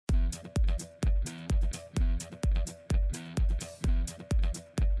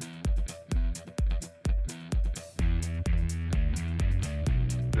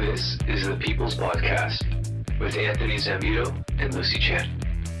This is the People's Podcast with Anthony Zambito and Lucy Chan.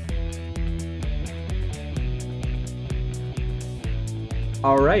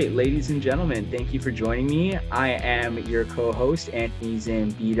 All right, ladies and gentlemen, thank you for joining me. I am your co-host, Anthony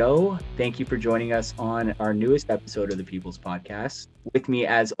Zambito. Thank you for joining us on our newest episode of the People's Podcast. With me,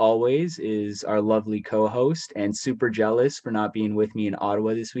 as always, is our lovely co-host and super jealous for not being with me in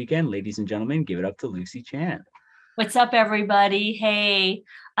Ottawa this weekend. Ladies and gentlemen, give it up to Lucy Chan. What's up, everybody? Hey,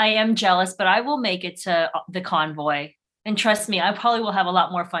 I am jealous, but I will make it to the convoy. And trust me, I probably will have a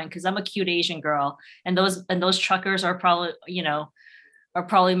lot more fun because I'm a cute Asian girl, and those truckers are probably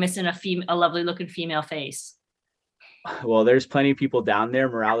missing a lovely looking female face. Well, there's plenty of people down there.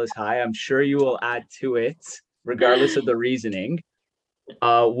 Morale is high. I'm sure you will add to it, regardless of the reasoning.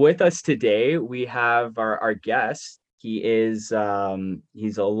 With us today, we have our guest. He is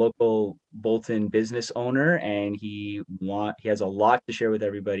he's a local Bolton business owner, and he has a lot to share with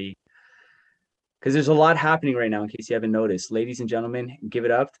everybody because there's a lot happening right now. In case you haven't noticed, ladies and gentlemen, give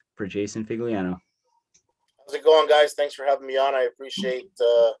it up for Jason Figliano. How's it going, guys? Thanks for having me on. I appreciate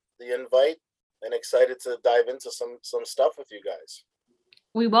the invite and excited to dive into some stuff with you guys.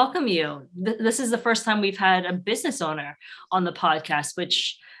 We welcome you. This is the first time we've had a business owner on the podcast,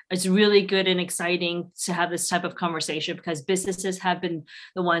 which is really good and exciting to have this type of conversation because businesses have been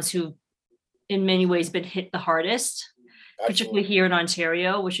the ones who, in many ways, been hit the hardest. Absolutely. Particularly here in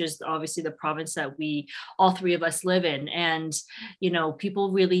Ontario, which is obviously the province that all three of us live in. And,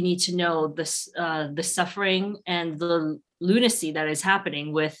 people really need to know the suffering and the lunacy that is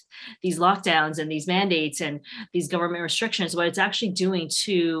happening with these lockdowns and these mandates and these government restrictions, what it's actually doing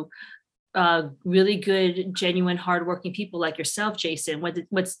to really good, genuine, hardworking people like yourself, Jason, what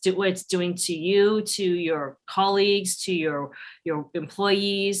it's doing to you, to your colleagues, to your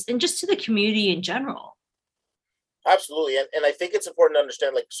employees, and just to the community in general. Absolutely. And I think it's important to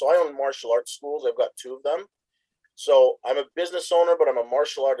understand, so I own martial arts schools. I've got two of them. So I'm a business owner, but I'm a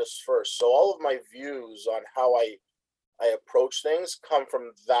martial artist first. So all of my views on how I approach things come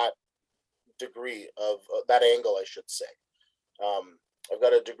from that degree of that angle, I should say. I've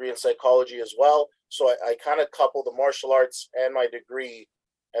got a degree in psychology as well. So I kind of couple the martial arts and my degree,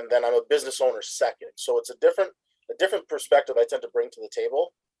 and then I'm a business owner second. So it's a different perspective I tend to bring to the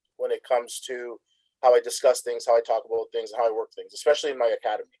table when it comes to how I discuss things, how I talk about things, and how I work things, especially in my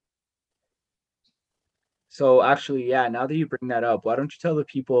academy. So actually, now that you bring that up, why don't you tell the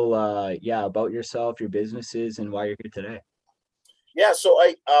people, about yourself, your businesses, and why you're here today? Yeah, so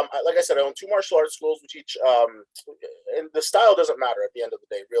I like I said, I own two martial arts schools. We teach, and the style doesn't matter at the end of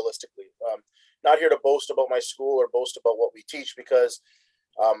the day, realistically. Not here to boast about my school or boast about what we teach because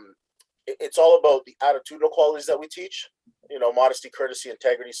it's all about the attitudinal qualities that we teach. Modesty, courtesy,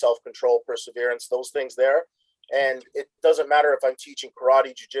 integrity, self-control, perseverance, those things there. And it doesn't matter if I'm teaching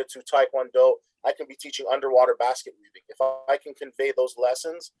karate, jiu-jitsu, taekwondo. I can be teaching underwater basket weaving. If I can convey those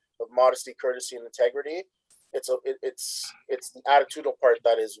lessons of modesty, courtesy, and integrity, it's the attitudinal part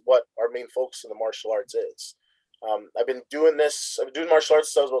that is what our main focus in the martial arts is. I've been doing martial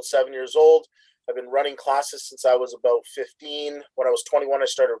arts since I was about 7 years old. I've been running classes since I was about 15. When I was 21, I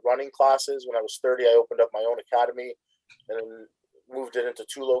started running classes. When I was 30, I opened up my own academy and moved it into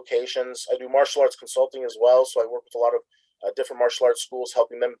two locations. I do martial arts consulting as well. So I work with a lot of different martial arts schools,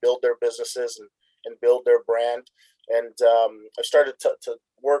 helping them build their businesses and build their brand. And I've started to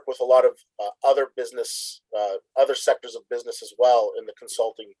work with a lot of other sectors of business as well in the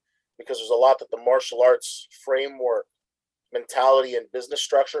consulting, because there's a lot that the martial arts framework, mentality, and business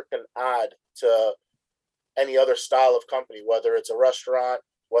structure can add to any other style of company, whether it's a restaurant,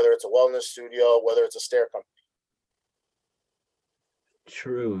 whether it's a wellness studio, whether it's a stair company.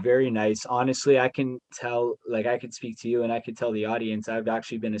 True. Very nice. Honestly, I can tell, I could speak to you and I could tell the audience, I've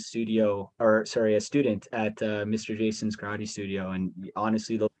actually been a student at Mr. Jason's karate studio. And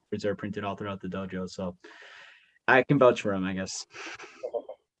honestly, those words are printed all throughout the dojo. So I can vouch for him, I guess.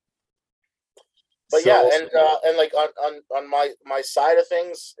 But and like on my side of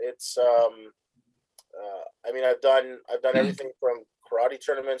things, it's, I've done everything from karate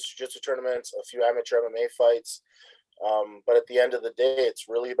tournaments, jiu-jitsu tournaments, a few amateur MMA fights. But at the end of the day, it's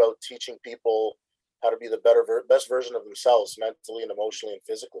really about teaching people how to be the best version of themselves, mentally and emotionally and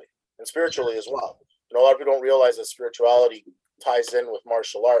physically and spiritually as well. A lot of people don't realize that spirituality ties in with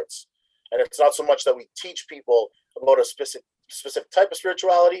martial arts. And it's not so much that we teach people about a specific type of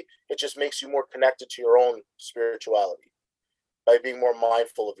spirituality. It just makes you more connected to your own spirituality by being more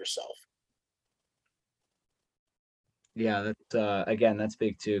mindful of yourself. Yeah, that's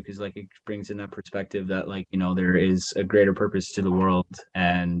big too, because it brings in that perspective that there is a greater purpose to the world.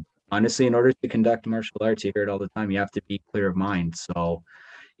 And honestly, in order to conduct martial arts, you hear it all the time, you have to be clear of mind. So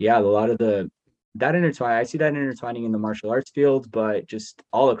yeah, a lot of that intertwine. I see that intertwining in the martial arts field, but just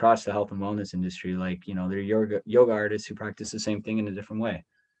all across the health and wellness industry. Like, you know, there are yoga artists who practice the same thing in a different way.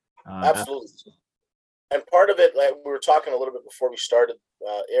 Absolutely. And part of it, like we were talking a little bit before we started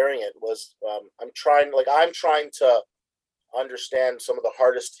airing it, was I'm trying to understand some of the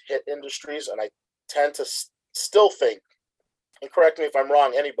hardest hit industries, and I tend to still think, and correct me if I'm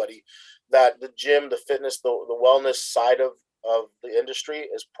wrong, anybody, that the gym, the fitness, the wellness side of the industry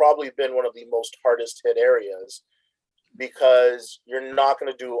has probably been one of the most hardest hit areas, because you're not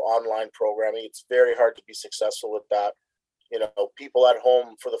going to do online programming. It's very hard to be successful with that. You know, people at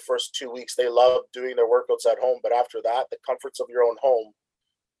home for the first 2 weeks, they love doing their workouts at home, but after that, the comforts of your own home,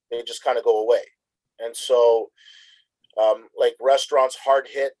 they just kind of go away. And so like restaurants hard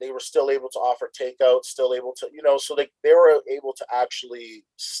hit, they were still able to offer takeout, still able to, you know, so they were able to actually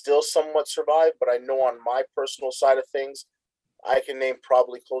still somewhat survive. But I know on my personal side of things, I can name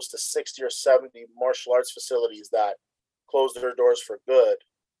probably close to 60 or 70 martial arts facilities that closed their doors for good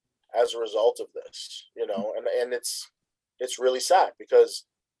as a result of this, you know, and it's really sad, because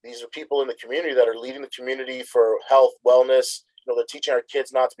these are people in the community that are leading the community for health, wellness. You know, they're teaching our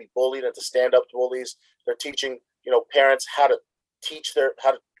kids not to be bullied and to stand up to bullies. They're teaching, you know, parents how to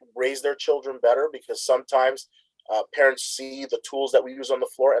raise their children better, because sometimes parents see the tools that we use on the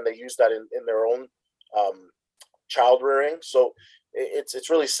floor and they use that in their own child rearing. So it's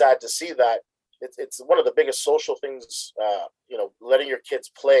really sad to see that. It's one of the biggest social things, you know, letting your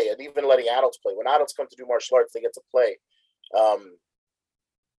kids play, and even letting adults play. When adults come to do martial arts, they get to play.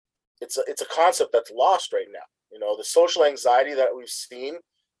 It's a concept that's lost right now. You know, the social anxiety that we've seen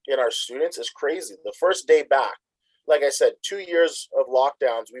in our students is crazy. The first day back, like I said, 2 years of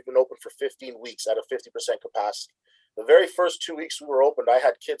lockdowns, we've been open for 15 weeks at a 50% capacity. The very first 2 weeks we were opened, I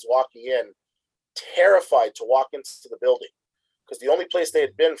had kids walking in terrified to walk into the building, because the only place they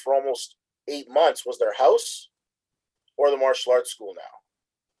had been for almost 8 months was their house or the martial arts school now.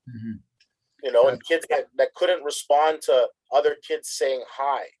 Mm-hmm. You know, and kids that couldn't respond to other kids saying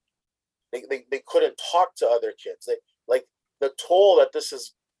hi. They couldn't talk to other kids. Like the toll that this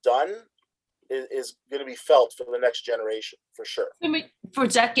has done is going to be felt for the next generation, for sure. I mean, for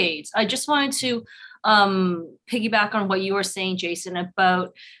decades. I just wanted to piggyback on what you were saying, Jason,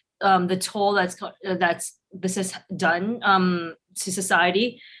 about the toll that's this has done to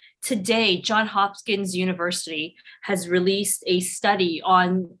society. Today, Johns Hopkins University has released a study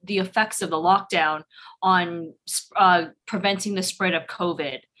on the effects of the lockdown on preventing the spread of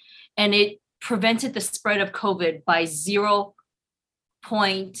COVID. And it prevented the spread of COVID by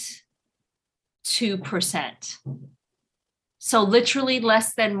 0.2%. So literally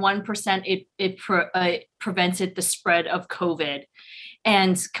less than 1%, it prevented the spread of COVID.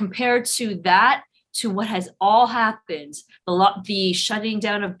 And compared to that, to what has all happened, the shutting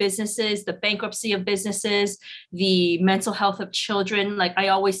down of businesses, the bankruptcy of businesses, the mental health of children. Like I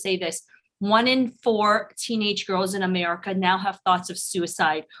always say this, 1 in 4 teenage girls in America now have thoughts of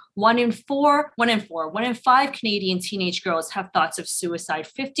suicide. 1 in 5 Canadian teenage girls have thoughts of suicide.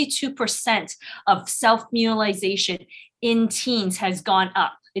 52% of self-mutilation in teens has gone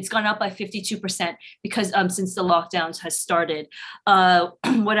up. It's gone up by 52% because since the lockdowns has started.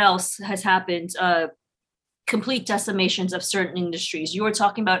 What else has happened? Complete decimations of certain industries. You were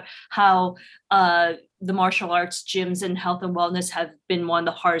talking about how the martial arts gyms and health and wellness have been one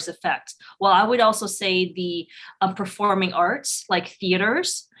of the hardest effects. Well, I would also say the performing arts, like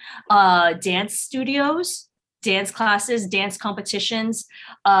theaters, dance studios, dance classes, dance competitions,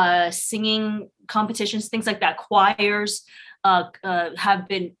 singing competitions, things like that, choirs, have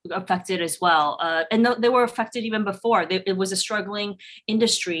been affected as well. And they were affected even before. It was a struggling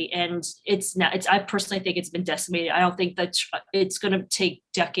industry, and I personally think it's been decimated. I don't think that it's going to take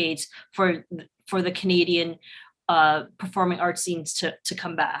decades for the Canadian performing arts scenes to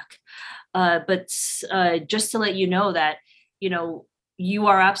come back. But just to let you know that, you know, you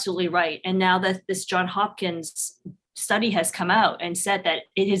are absolutely right. And now that this Johns Hopkins study has come out and said that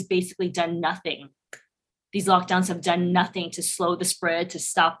it has basically done nothing. These lockdowns have done nothing to slow the spread, to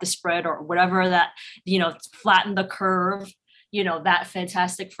stop the spread, or whatever that, you know, flatten the curve, you know, that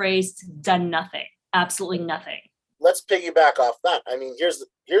fantastic phrase, done nothing, absolutely nothing. Let's piggyback off that. I mean, here's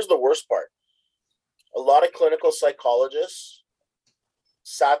the worst part. A lot of clinical psychologists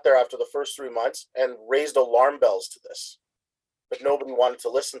sat there after the first 3 months and raised alarm bells to this, but nobody wanted to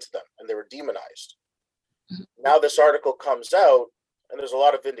listen to them, and they were demonized. Mm-hmm. Now this article comes out, and there's a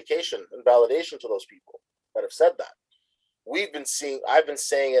lot of vindication and validation to those people that have said that. I've been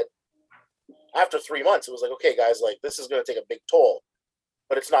saying it after 3 months. It was like, okay, guys, like this is going to take a big toll,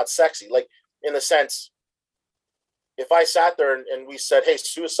 but it's not sexy. Like in the sense, if I sat there and we said, hey,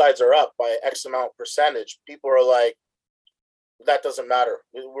 suicides are up by X amount percentage, people are like, that doesn't matter.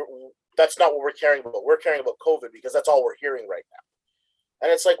 That's not what we're caring about. We're caring about COVID because that's all we're hearing right now.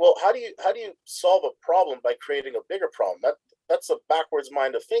 And it's like, well, how do you solve a problem by creating a bigger problem? That's a backwards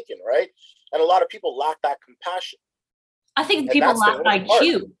mind of thinking, right? And a lot of people lack that compassion. I think people lack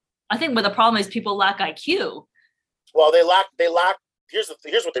IQ. I think what the problem is, people lack IQ. Well, they lack. Here's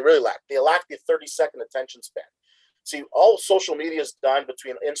what they really lack. They lack the 30-second attention span. See, all social media is done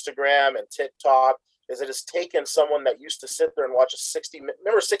between Instagram and TikTok is it has taken someone that used to sit there and watch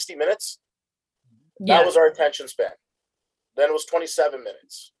remember 60 minutes? Yeah. That was our attention span. Then it was 27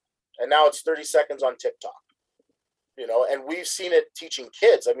 minutes. And now it's 30 seconds on TikTok. You know, and we've seen it teaching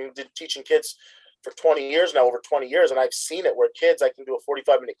kids. I mean, we've been teaching kids for 20 years now, over 20 years. And I've seen it where kids, I can do a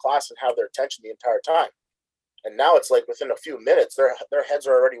 45-minute class and have their attention the entire time. And now it's like within a few minutes, their heads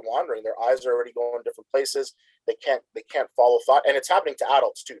are already wandering. Their eyes are already going different places. They can't follow thought. And it's happening to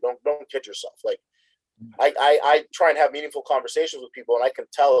adults too. Don't kid yourself. Like I try and have meaningful conversations with people, and I can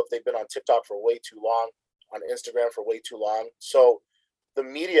tell if they've been on TikTok for way too long, on Instagram for way too long. So the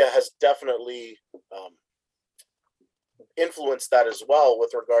media has definitely influenced that as well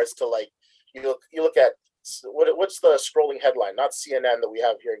with regards to, like, you look at what's the scrolling headline, not CNN that we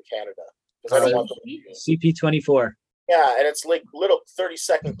have here in Canada. I don't want CP24. Yeah, and it's like little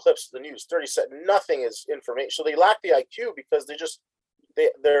 30-second clips of the news. 30-second, nothing is information. So they lack the IQ because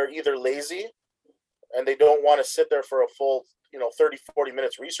they're either lazy and they don't want to sit there for a full 30, 40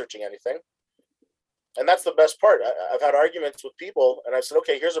 minutes researching anything. And that's the best part. I've had arguments with people, and I said,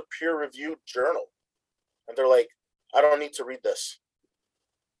 okay, here's a peer-reviewed journal, and they're like, I don't need to read this.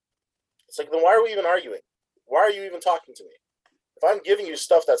 It's like, then why are we even arguing? Why are you even talking to me? If I'm giving you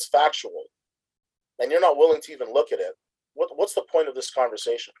stuff that's factual and you're not willing to even look at it, what's the point of this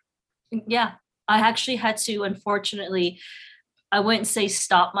conversation? Yeah, I actually had to, unfortunately, I wouldn't say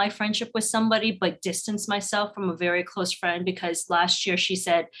stop my friendship with somebody, but distance myself from a very close friend, because last year she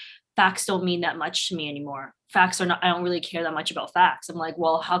said, facts don't mean that much to me anymore. Facts are not, I don't really care that much about facts. I'm like,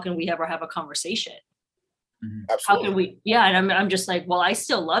 well, how can we ever have a conversation? Absolutely. How can we? Yeah. And I'm just like, well, I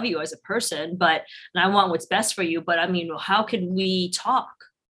still love you as a person, and I want what's best for you. But I mean, how can we talk?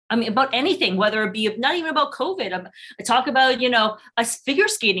 I mean, about anything, whether it be not even about COVID. I talk about, a figure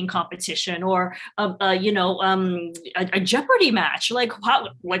skating competition or, a Jeopardy match. Like,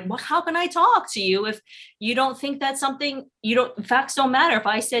 how can I talk to you if you don't think that's something, facts don't matter. If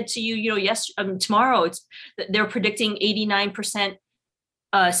I said to you, tomorrow they're predicting 89%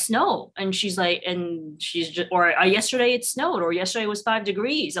 snow, and she's like, yesterday it snowed, or yesterday was 5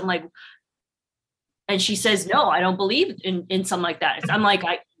 degrees. I'm like, and she says, no, I don't believe in something like that. I'm like,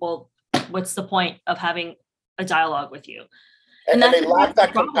 well, what's the point of having a dialogue with you? And they lack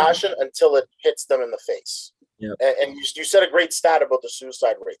that compassion until it hits them in the face. Yeah. And you said a great stat about the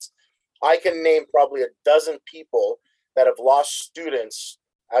suicide rates. I can name probably a dozen people that have lost students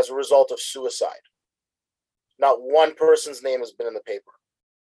as a result of suicide. Not one person's name has been in the paper.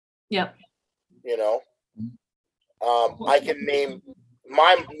 Yep. I can name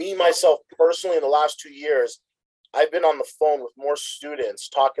myself personally in the last 2 years. I've been on the phone with more students,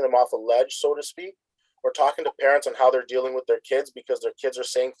 talking them off a ledge, so to speak, or talking to parents on how they're dealing with their kids because their kids are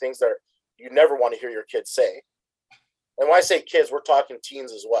saying things that you never want to hear your kids say. And when I say kids, we're talking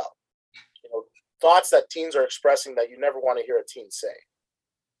teens as well. Thoughts that teens are expressing that you never want to hear a teen say.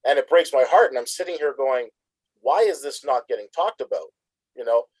 And it breaks my heart. And I'm sitting here going, why is this not getting talked about?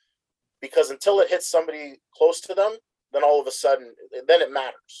 Because until it hits somebody close to them, then all of a sudden, then it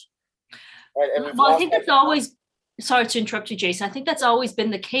matters. And I think that's always, sorry to interrupt you, Jason. I think that's always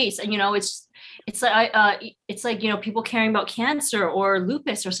been the case. And, it's like people caring about cancer or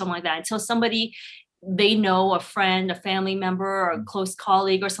lupus or something like that until somebody, they know, a friend, a family member, or a close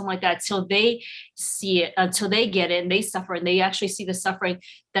colleague or something like that, till they see it, until they get it and they suffer and they actually see the suffering,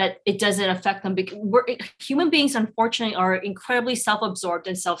 that it doesn't affect them. Because human beings, unfortunately, are incredibly self-absorbed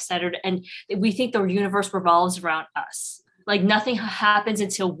and self-centered, and we think the universe revolves around us. Like nothing happens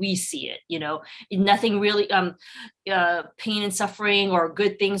until we see it, nothing really, pain and suffering or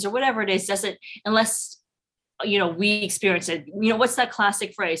good things or whatever it is, doesn't, unless we experience it. What's that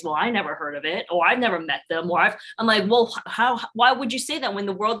classic phrase? Well, I never heard of it, or I've never met them, or I'm like, well, why would you say that when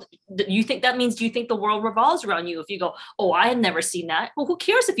the world, you think that means, do you think the world revolves around you? If you go, oh, I have never seen that. Well, who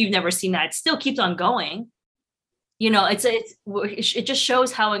cares if you've never seen that? It still keeps on going. It just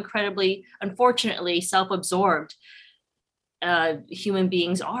shows how incredibly, unfortunately, self-absorbed human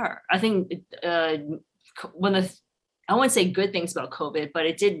beings are. I think I wouldn't say good things about COVID, but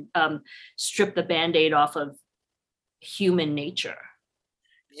it did strip the Band-Aid off of human nature.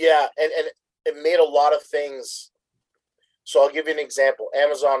 Yeah, and it made a lot of things So I'll give you an example.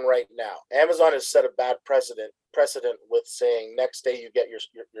 Amazon right now. Amazon has set a bad precedent with saying next day you get your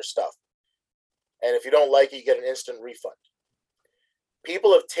stuff. And if you don't like it, you get an instant refund.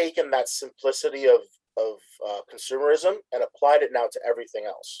 People have taken that simplicity of consumerism and applied it now to everything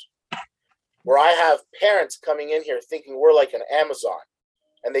else. Where I have parents coming in here thinking we're like an Amazon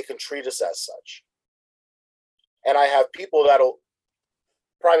and they can treat us as such. And I have people that'll,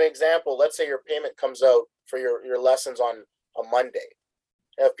 prime example, let's say your payment comes out for your lessons on a Monday.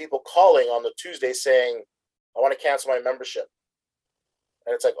 I have people calling on the Tuesday saying, I want to cancel my membership.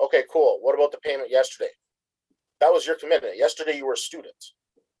 And it's like, okay, cool. What about the payment yesterday? That was your commitment. Yesterday you were a student.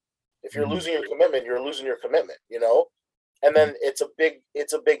 If you're losing your commitment, you're losing your commitment, you know? And then it's a big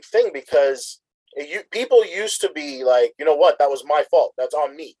thing because people used to be like, you know what, that was my fault. That's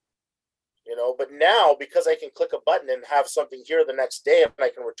on me. You know, but now because I can click a button and have something here the next day and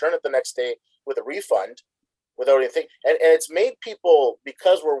I can return it the next day with a refund without anything. And it's made people,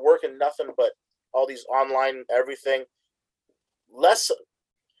 because we're working nothing but all these online everything, less.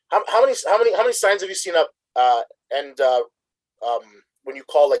 How many signs have you seen up when you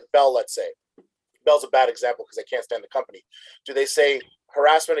call like Bell, let's say? Bell's a bad example because I can't stand the company. Do they say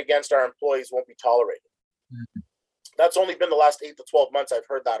harassment against our employees won't be tolerated? Mm-hmm. That's only been the last 8 to 12 months I've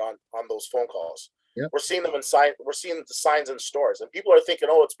heard that on those phone calls. Yep. We're seeing them we're seeing the signs in stores, and people are thinking,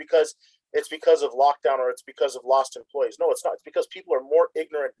 oh, it's because of lockdown or it's because of lost employees. No, it's not. It's because people are more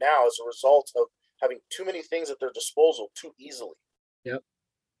ignorant now as a result of having too many things at their disposal too easily. Yep.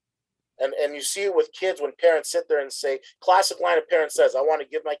 And you see it with kids when parents sit there and say, classic line of parent says, I want to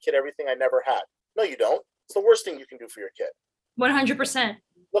give my kid everything I never had. No, you don't. It's the worst thing you can do for your kid. 100%.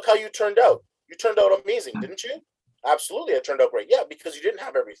 Look how you turned out. You turned out amazing, didn't you? Absolutely, it turned out great. Yeah, because you didn't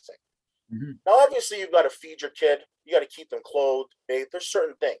have everything. Mm-hmm. Now, obviously, you've got to feed your kid. You got to keep them clothed, bathed. There's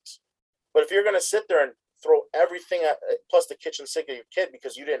certain things. But if you're going to sit there and throw everything at, plus the kitchen sink at your kid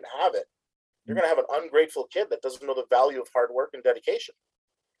because you didn't have it, you're going to have an ungrateful kid that doesn't know the value of hard work and dedication.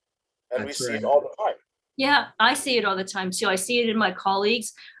 And we see it all the time. Yeah, I see it all the time too. I see it in my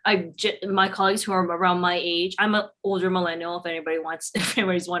colleagues. My colleagues who are around my age. I'm an older millennial, if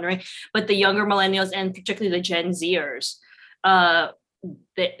anybody's wondering. But the younger millennials and particularly the Gen Zers,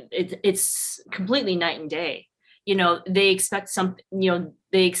 it's completely night and day. You know, they expect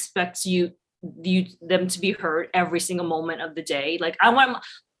they expect them to be heard every single moment of the day. Like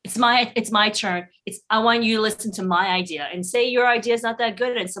it's my turn. I want you to listen to my idea and say your idea is not that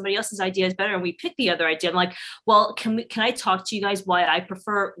good and somebody else's idea is better. And we pick the other idea. I'm like, well, can I talk to you guys why I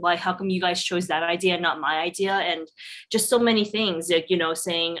prefer, how come you guys chose that idea and not my idea? And just so many things, like,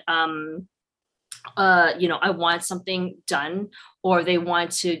 saying, I want something done, or they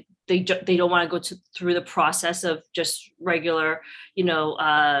want to, they don't want to go through the process of just regular,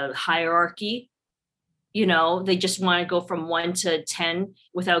 hierarchy. They just want to go from 1 to 10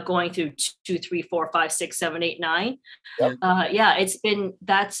 without going through 2, 3, 4, 5, 6, 7, 8, 9. Yep. It's been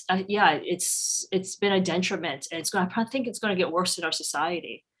it's been a detriment, and I think it's going to get worse in our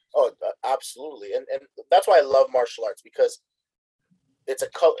society. Oh, absolutely, and that's why I love martial arts, because it's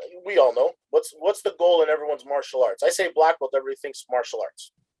we all know what's the goal in everyone's martial arts. I say black belt, everybody thinks martial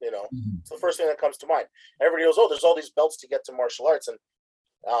arts. Mm-hmm. It's the first thing that comes to mind. Everybody goes, oh, there's all these belts to get to martial arts, and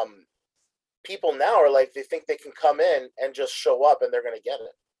people now are like, they think they can come in and just show up and they're going to get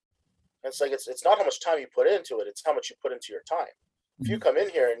it. And it's like, it's not how much time you put into it, it's how much you put into your time. If you come in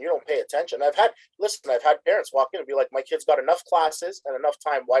here and you don't pay attention, I've had parents walk in and be like, my kid's got enough classes and enough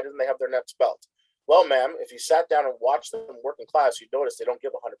time, why didn't they have their next belt? Well, ma'am, if you sat down and watched them work in class, you'd notice they don't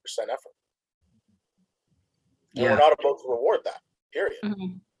give 100% effort. And we're not about to reward that, period.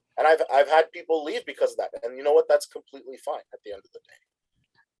 Mm-hmm. And I've had people leave because of that. And you know what? That's completely fine at the end of the day.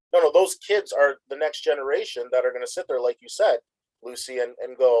 No, those kids are the next generation that are going to sit there, like you said, Lucy,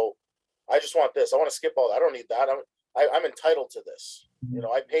 and go, I just want this. I want to skip all that. I don't need that. I'm entitled to this.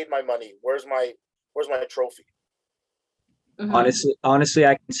 I paid my money. Where's my trophy? Mm-hmm. Honestly,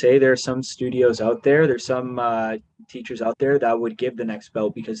 I can say there are some studios out there. There's some teachers out there that would give the next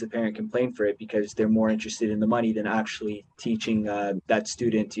belt because the parent complained for it, because they're more interested in the money than actually teaching that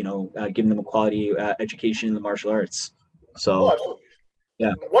student, giving them a quality education in the martial arts. So,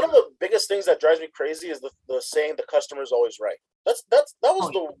 yeah. One of the biggest things that drives me crazy is the saying the customer is always right. That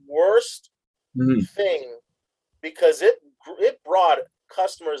was the worst thing, because it brought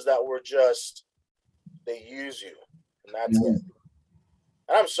customers that were just, they use you. And that's it.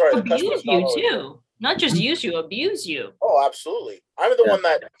 And I'm sorry, abuse you too. Not just use you, abuse you. Oh, absolutely. I'm the one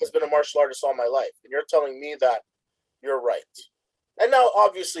that has been a martial artist all my life, and you're telling me that you're right. And now,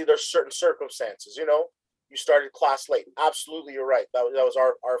 obviously, there's certain circumstances. You started class late. Absolutely, you're right. That was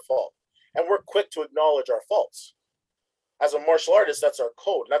our fault, and we're quick to acknowledge our faults. as a martial artist, that's our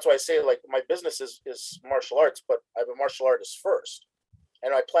code. And that's why I say, like, my business is martial arts, but I'm a martial artist first.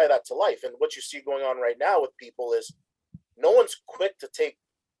 And I apply that to life. And what you see going on right now with people is no one's quick to take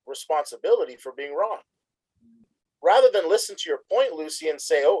responsibility for being wrong. Rather than listen to your point, Lucy, and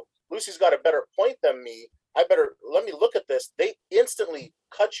say, oh, Lucy's got a better point than me, let me look at this. They instantly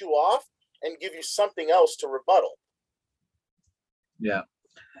cut you off and give you something else to rebuttal. Yeah,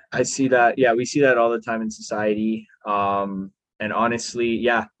 I see that. Yeah, we see that all the time in society. And honestly,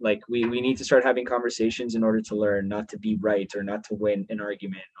 yeah, like we need to start having conversations in order to learn, not to be right or not to win an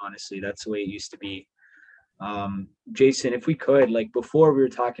argument. Honestly, that's the way it used to be. Jason, if we could, like before we were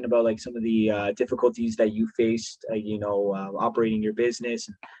talking about like some of the difficulties that you faced, operating your business,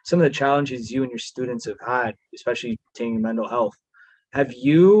 and some of the challenges you and your students have had, especially taking mental health. Have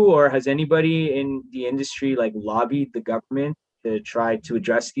you or has anybody in the industry like lobbied the government to try to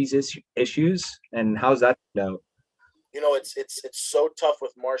address these issues? And how's that turned out? It's so tough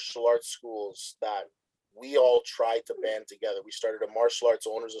with martial arts schools that we all tried to band together. We started a martial arts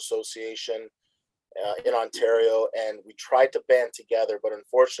owners association in Ontario, and we tried to band together. But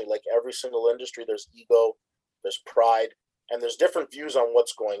unfortunately, like every single industry, there's ego, there's pride, and there's different views on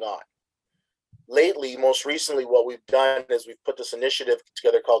what's going on. Lately, most recently, what we've done is we've put this initiative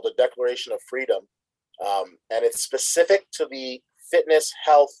together called the Declaration of Freedom, and it's specific to the fitness,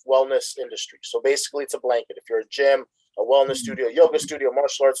 health, wellness industry. So basically, it's a blanket. If you're a gym, a wellness studio, yoga studio,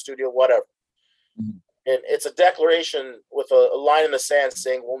 martial arts studio, whatever. And it's a declaration with a line in the sand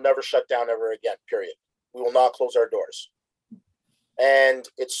saying we'll never shut down ever again, period. We will not close our doors. And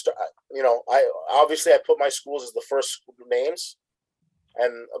it's, I put my schools as the first names,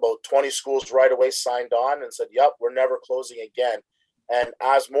 and about 20 schools right away signed on and said, yep, we're never closing again. And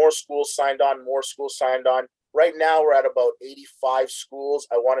as more schools signed on, right now we're at about 85 schools.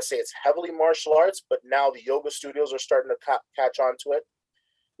 I want to say it's heavily martial arts, but now the yoga studios are starting to catch on to it.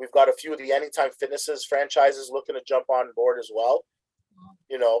 We've got a few of the Anytime Fitnesses franchises looking to jump on board as well.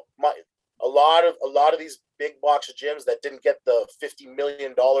 A lot of these big box gyms that didn't get the $50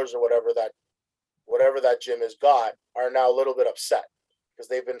 million or whatever that gym has got are now a little bit upset because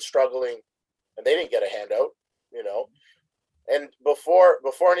they've been struggling and they didn't get a handout, And before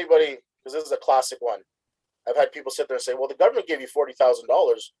anybody, because this is a classic one, I've had people sit there and say, well, the government gave you $40,000.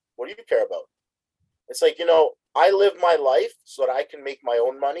 What do you care about? It's like, I live my life so that I can make my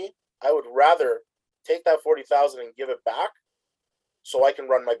own money. I would rather take that $40,000 and give it back so I can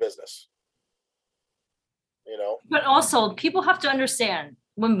run my business. But also, people have to understand,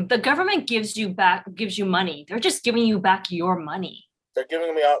 when the government gives you money, they're just giving you back your money. They're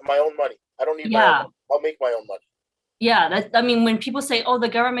giving me my own money. I don't need my own money. I'll make my own money. Yeah, when people say, oh, the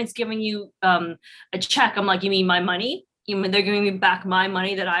government's giving you a check, I'm like, you mean my money? You mean they're giving me back my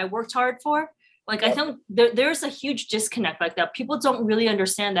money that I worked hard for? Like, I think there's a huge disconnect like that. People don't really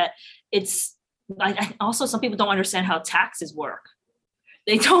understand that also some people don't understand how taxes work.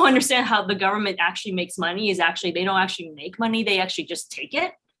 They don't understand how the government actually makes money. They don't actually make money. They actually just take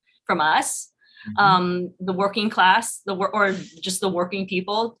it from us. The working class, or just the working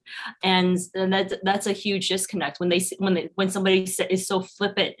people, and that's a huge disconnect when somebody is so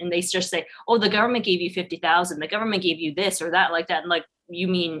flippant and they just say, "Oh, the government gave you 50,000. The government gave you this or that, like that." And like, you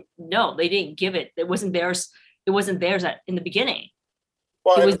mean no? They didn't give it. It wasn't theirs. It wasn't theirs in the beginning.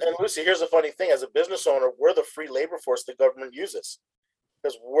 Well, and Lucy, here's the funny thing: as a business owner, we're the free labor force the government uses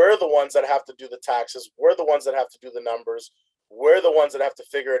because we're the ones that have to do the taxes. We're the ones that have to do the numbers. We're the ones that have to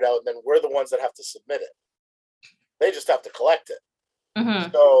figure it out, and then we're the ones that have to submit it. They just have to collect it.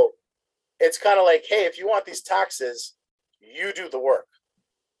 Mm-hmm. So it's kind of like, hey, if you want these taxes, you do the work.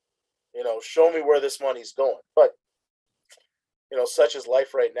 Show me where this money's going. But, such is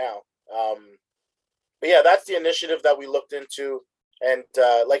life right now. But yeah, that's the initiative that we looked into. And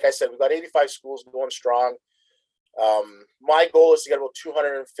like I said, we've got 85 schools going strong. My goal is to get about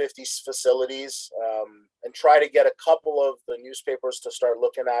 250 facilities and try to get a couple of the newspapers to start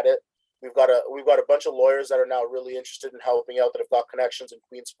looking at it. We've got a bunch of lawyers that are now really interested in helping out, that have got connections in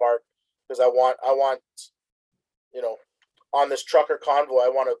Queen's Park, because I want on this trucker convoy, I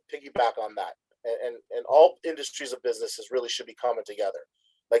want to piggyback on that, and all industries of businesses really should be coming together.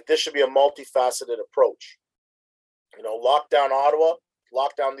 Like, this should be a multifaceted approach. Lock down Ottawa,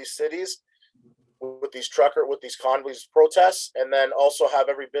 lock down these cities with these convoys protests, and then also have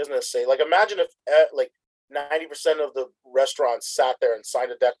every business say, like, imagine if 90% of the restaurants sat there and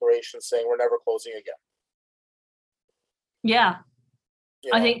signed a declaration saying we're never closing again. Yeah.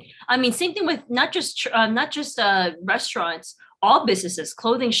 Same thing with not just restaurants, all businesses,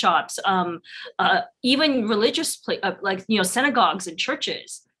 clothing shops, even religious synagogues and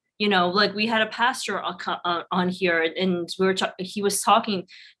churches. Like we had a pastor on here, and he was talking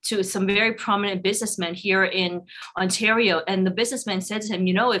to some very prominent businessmen here in Ontario, and the businessman said to him,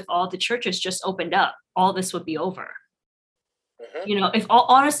 if all the churches just opened up, all this would be over.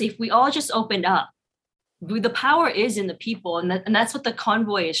 Honestly, if we all just opened up, the power is in the people, and that's what the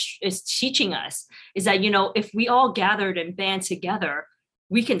convoy is teaching us, is that if we all gathered and band together,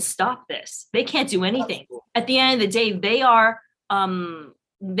 we can stop this. They can't do anything. At the end of the day,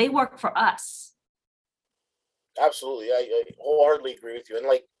 they work for us. Absolutely. I wholeheartedly agree with you. And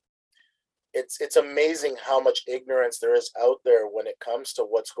like, it's amazing how much ignorance there is out there when it comes to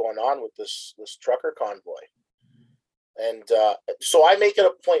what's going on with this trucker convoy. And so I make it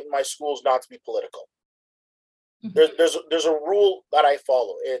a point in my schools not to be political. There's a rule that I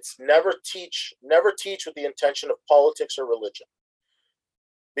follow. It's never teach with the intention of politics or religion.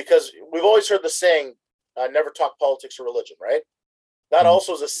 Because we've always heard the saying, never talk politics or religion, right? That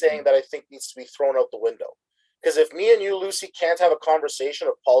also is a saying that I think needs to be thrown out the window. Because if me and you, Lucy, can't have a conversation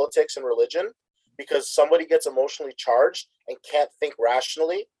of politics and religion because somebody gets emotionally charged and can't think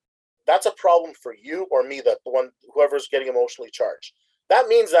rationally, that's a problem for you or me, whoever's getting emotionally charged. That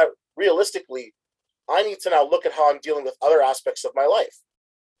means that realistically, I need to now look at how I'm dealing with other aspects of my life.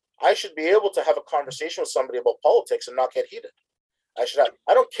 I should be able to have a conversation with somebody about politics and not get heated. I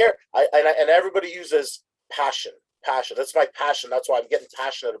don't care. And everybody uses passion. That's my passion. That's why I'm getting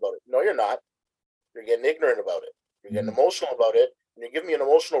passionate about it. No, you're not. You're getting ignorant about it. You're getting emotional about it. And you're giving me an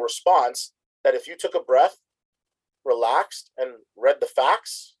emotional response that if you took a breath, relaxed, and read the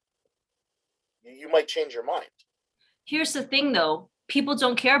facts, you might change your mind. Here's the thing, though. People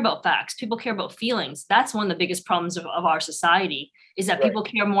don't care about facts. People care about feelings. That's one of the biggest problems of our society, is that people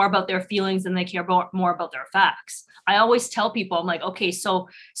care more about their feelings than they care more about their facts. I always tell people, I'm like, okay, so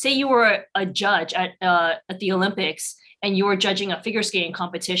say you were a judge at the Olympics and you were judging a figure skating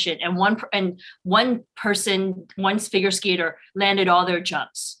competition, and one figure skater landed all their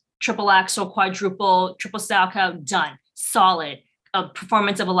jumps, triple axel, quadruple, triple salchow, done, solid, a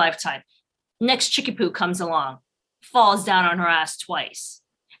performance of a lifetime. Next Chickapoo comes along, falls down on her ass twice.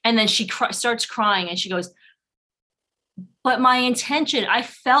 And then she starts crying and she goes, but my intention, I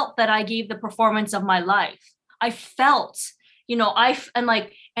felt that I gave the performance of my life. I felt,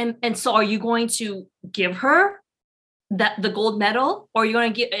 and so are you going to give her the gold medal, or are you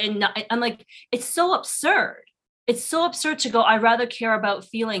going to get, and I'm like, it's so absurd. It's so absurd to go, I'd rather care about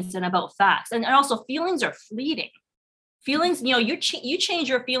feelings than about facts. And also feelings are fleeting. Feelings, you change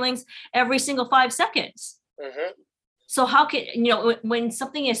your feelings every single 5 seconds. Mm-hmm. So how can, when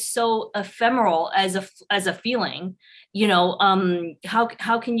something is so ephemeral as a feeling,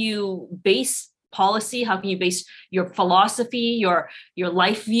 how can you base policy? How can you base your philosophy, your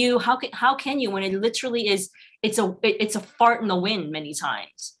life view? How can you, when it literally is, it's a fart in the wind many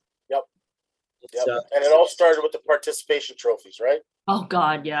times. Yep. And it all started with the participation trophies, right? Oh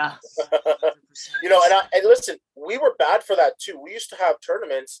God, yeah. And listen, we were bad for that too. We used to have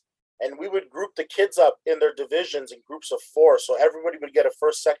tournaments and we would group the kids up in their divisions in groups of 4. So everybody would get a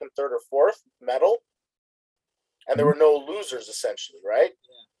first, second, third, or fourth medal. And there were no losers, essentially, right?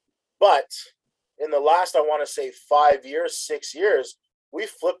 Yeah. But in the last, I want to say 5 years, 6 years, we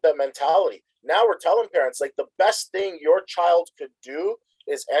flipped that mentality. Now we're telling parents, like, the best thing your child could do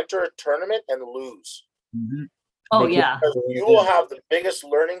is enter a tournament and lose. Mm-hmm. Oh, yeah. You will have the biggest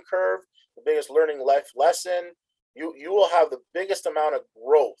learning curve, the biggest learning life lesson. You will have the biggest amount of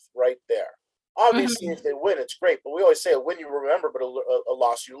growth right there. Obviously, if they win, it's great. But we always say a win you remember, but a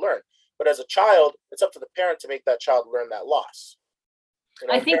loss you learn. But as a child, it's up to the parent to make that child learn that loss.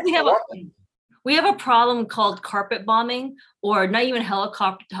 I think we have a problem called carpet bombing, or not even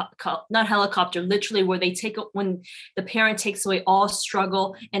helicopter, literally, where they when the parent takes away all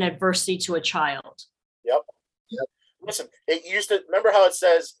struggle and adversity to a child. Yep. Listen, it used to, remember how it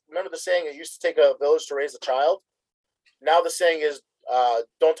says, remember the saying, it used to take a village to raise a child? Now the saying is,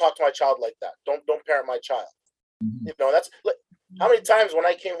 don't talk to my child like that. Don't parent my child. Mm-hmm. That's how many times when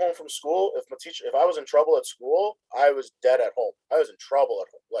I came home from school, if I was in trouble at school, I was dead at home. I was in trouble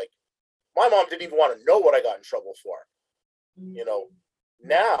at home. Like, my mom didn't even want to know what I got in trouble for.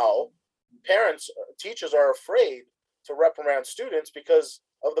 Now teachers are afraid to reprimand students because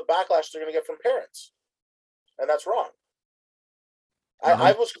of the backlash they're going to get from parents. And that's wrong.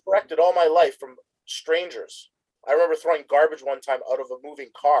 I was corrected all my life from strangers. I remember throwing garbage one time out of a moving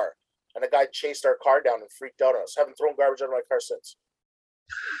car, and a guy chased our car down and freaked out on us. Haven't thrown garbage out of my car since.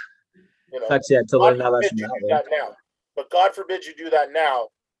 That's it. To learn that lesson that way. But God forbid you do that now,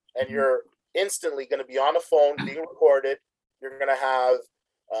 and you're instantly going to be on the phone being recorded. You're going to have,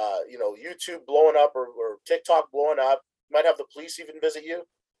 YouTube blowing up or TikTok blowing up. You might have the police even visit you.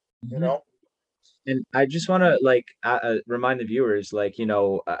 you know? And I just want to remind the viewers, or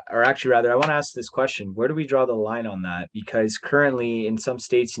actually rather, I want to ask this question: where do we draw the line on that? Because currently, in some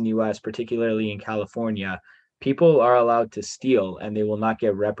states in the U.S., particularly in California, people are allowed to steal, and they will not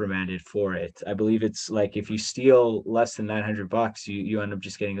get reprimanded for it. I believe it's like if you steal less than $900, you end up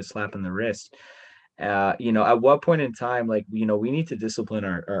just getting a slap on the wrist. At what point in time, we need to discipline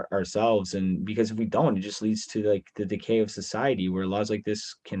ourselves, and because if we don't, it just leads to like the decay of society where laws like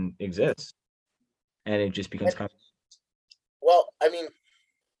this can exist and it just becomes And, well,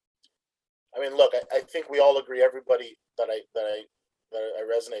 look, I think we all agree. Everybody that I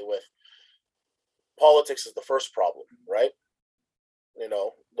resonate with, politics is the first problem, right? You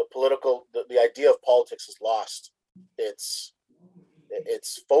know, the idea of politics has lost its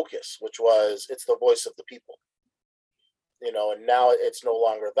focus, which was it's the voice of the people. You know, and now it's no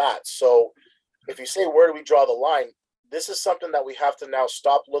longer that. So, if you say where do we draw the line, this is something that we have to now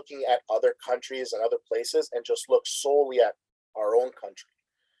stop looking at other countries and other places and just look solely at our own country.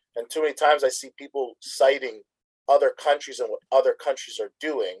 And too many times I see people citing other countries and what other countries are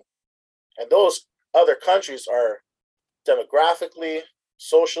doing. And those other countries are demographically,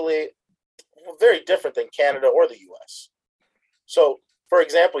 socially, very different than Canada or the US. So, for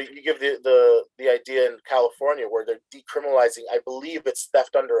example, you give the idea in California where they're decriminalizing, I believe it's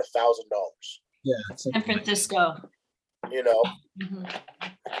theft under $1,000. Yeah, San Francisco. You know, Mhm.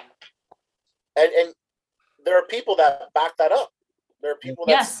 and there are people that back that up. There are people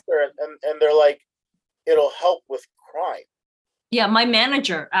that Yes. sit there and they're like, it'll help with crime. Yeah, my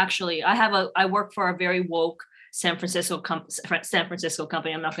manager actually. I work for a very woke San Francisco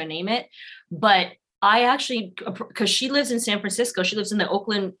company. I'm not going to name it, but I actually, because she lives in San Francisco, she lives in the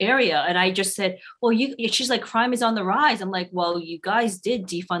Oakland area, and I just said, well, she's like, crime is on the rise. I'm like, well, you guys did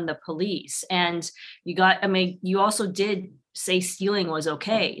defund the police, and you also did say stealing was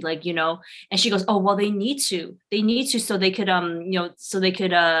okay, like, and she goes, oh, well, they need to so they could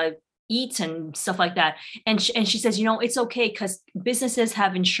eat and stuff like that. And she says, it's okay because businesses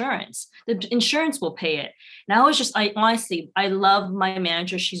have insurance. The insurance will pay it. And I honestly, I love my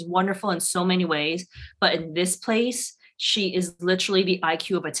manager. She's wonderful in so many ways. But in this place, she is literally the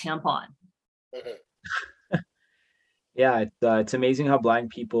IQ of a tampon. Yeah, it's amazing how blind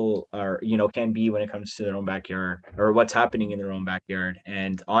people can be when it comes to their own backyard or what's happening in their own backyard.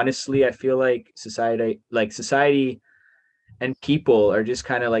 And honestly, I feel like society and people are just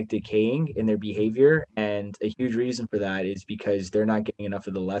kind of like decaying in their behavior. And a huge reason for that is because they're not getting enough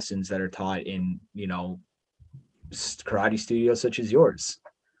of the lessons that are taught in, karate studios such as yours.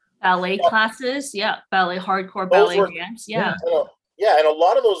 Ballet classes, yeah. Hardcore Those ballet were, dance, yeah. yeah, and a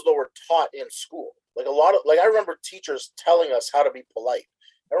lot of those though were taught in school. I remember teachers telling us how to be polite.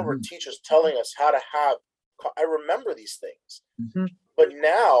 I remember teachers telling us how to have. I remember these things, but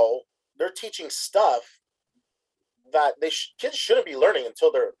now they're teaching stuff that kids shouldn't be learning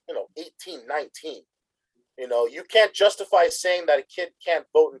until they're 18, 19. You can't justify saying that a kid can't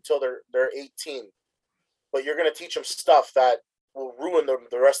vote until they're 18, but you're going to teach them stuff that will ruin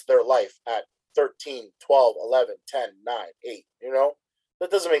the rest of their life at 13, 12, 11, 10, 9, 8.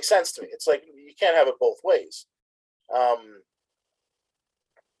 That doesn't make sense to me. It's like you can't have it both ways.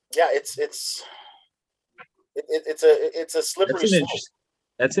 Yeah, it's a slippery slope.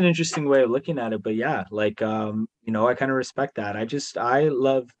 That's an interesting way of looking at it, but yeah, I kind of respect that. I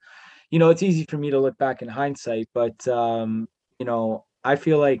love, it's easy for me to look back in hindsight, but I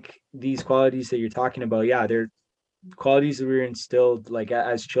feel like these qualities that you're talking about, yeah, they're qualities that we were instilled like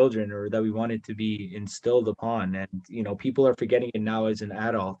as children or that we wanted to be instilled upon. And people are forgetting it now as an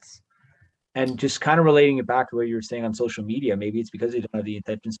adult. And just kind of relating it back to what you were saying on social media, maybe it's because they don't have the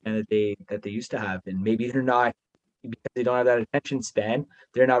attention span that they used to have, and maybe they're not, because they don't have that attention span,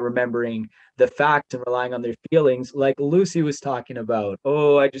 they're not remembering the facts and relying on their feelings, like Lucy was talking about.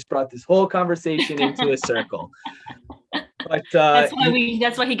 Oh, I just brought this whole conversation into a circle. But that's why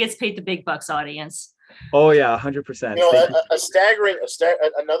he gets paid the big bucks, audience. Oh yeah, 100%.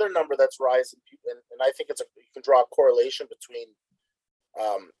 Another number that's rising, and I think you can draw a correlation between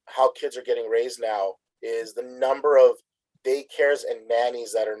how kids are getting raised now is the number of daycares and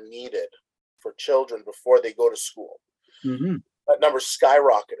nannies that are needed for children before they go to school. That number's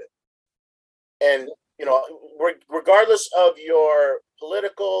skyrocketed. And, regardless of your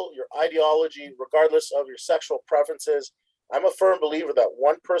political, your ideology, regardless of your sexual preferences, I'm a firm believer that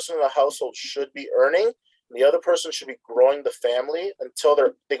one person in the household should be earning, and the other person should be growing the family until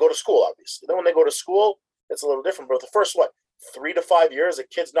they go to school, obviously. Then when they go to school, it's a little different. But the first, 3 to 5 years, a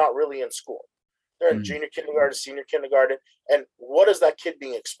kid's not really in school. They're in junior kindergarten, senior kindergarten. And what is that kid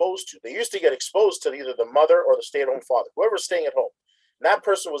being exposed to? They used to get exposed to either the mother or the stay-at-home father, whoever's staying at home. that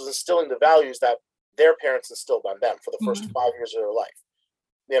person was instilling the values that their parents instilled on them for the first 5 years of their life,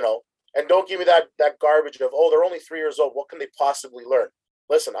 and don't give me that garbage of, oh, they're only 3 years old, what can they possibly learn?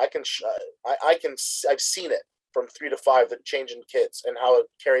 Listen, I've seen it from 3 to 5, the change in kids and how it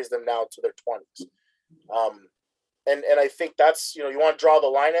carries them now to their 20s. And I think that's, you want to draw the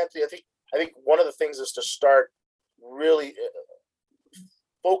line, Anthony. I think one of the things is to start really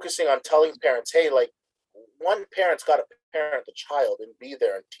focusing on telling parents, hey, like, one parent's got to parent the child and be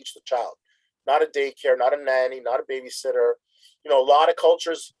there and teach the child, not a daycare, not a nanny, not a babysitter. A lot of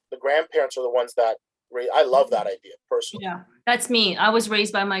cultures, the grandparents are the ones that I love that idea personally. Yeah, that's me. I was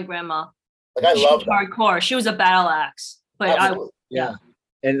raised by my grandma. Like, I love that. Hardcore. She was a battle axe, but yeah.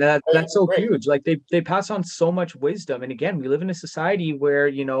 And that's so huge. Like they pass on so much wisdom. And again, we live in a society where,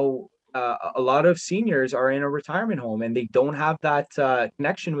 a lot of seniors are in a retirement home and they don't have that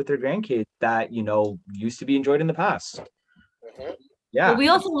connection with their grandkids that, used to be enjoyed in the past. Mm-hmm. Yeah. But we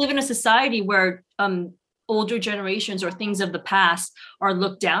also live in a society where older generations or things of the past are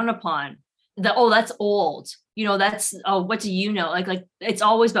looked down upon. That's old. That's, what do you know? Like it's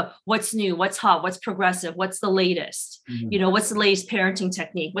always about what's new, what's hot, what's progressive, what's the latest, what's the latest parenting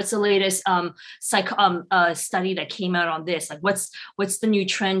technique, what's the latest study that came out on this, like what's the new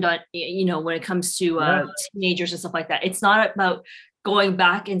trend on, when it comes to teenagers and stuff like that. It's not about going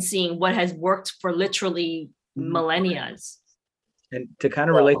back and seeing what has worked for literally millennia. And to kind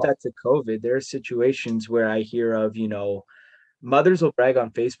of relate that to COVID, there are situations where I hear of, mothers will brag on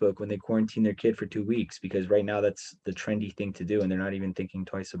Facebook when they quarantine their kid for 2 weeks, because right now that's the trendy thing to do and they're not even thinking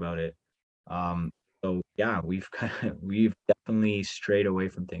twice about it. So yeah, we've definitely strayed away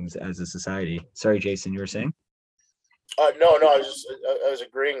from things as a society. Sorry, Jason, you were saying? No, I was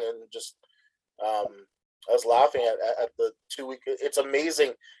agreeing, and just I was laughing at the 2 week. It's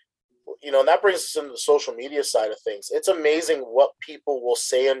amazing, and that brings us into the social media side of things. It's amazing what people will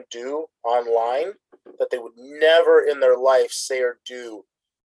say and do online that they would never in their life say or do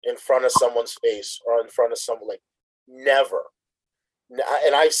in front of someone's face or in front of someone, like, never.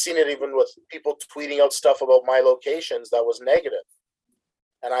 And I've seen it even with people tweeting out stuff about my locations that was negative.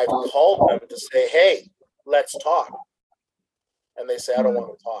 And I've called them to say, hey, let's talk. And they say, I don't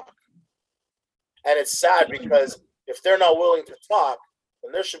want to talk. And it's sad, because if they're not willing to talk,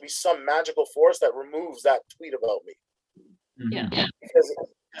 then there should be some magical force that removes that tweet about me. Yeah. Because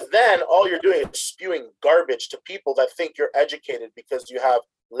then all you're doing is spewing garbage to people that think you're educated because you have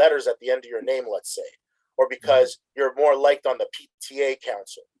letters at the end of your name, let's say, or because you're more liked on the PTA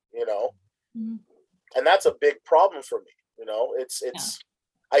council, and that's a big problem for me. It's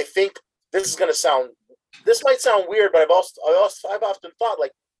I think this might sound weird, but I've often thought,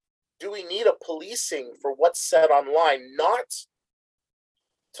 like, do we need a policing for what's said online? Not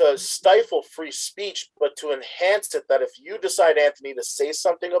to stifle free speech, but to enhance it, that if you decide, Anthony, to say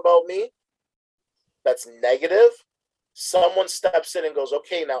something about me that's negative, someone steps in and goes,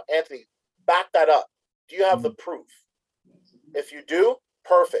 okay, now, Anthony, back that up. Do you have the proof? If you do,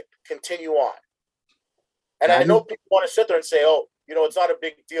 perfect. Continue on. And I know people want to sit there and say, oh, it's not a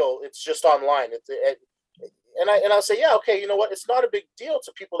big deal. It's just online. And I'll say, yeah, okay, you know what? It's not a big deal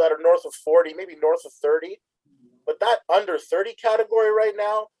to people that are north of 40, maybe north of 30. But that under 30 category right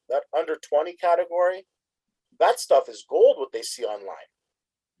now, that under 20 category, that stuff is gold, what they see online.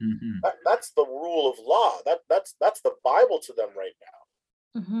 That's the rule of law. That's the Bible to them right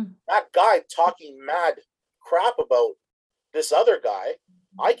now. That guy talking mad crap about this other guy,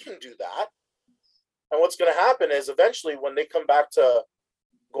 I can do that. And what's going to happen is eventually when they come back to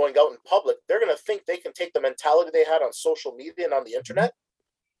going out in public, they're going to think they can take the mentality they had on social media and on the internet,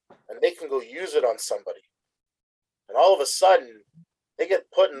 and they can go use it on somebody. And all of a sudden, they get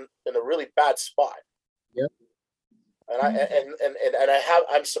put in a really bad spot. Yep. And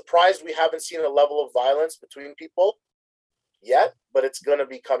I'm surprised we haven't seen a level of violence between people yet, but it's going to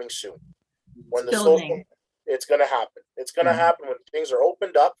be coming soon. When it's going to happen. It's going to happen when things are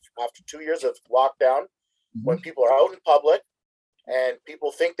opened up after 2 years of lockdown, when people are out in public and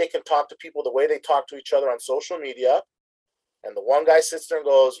people think they can talk to people the way they talk to each other on social media. And the one guy sits there and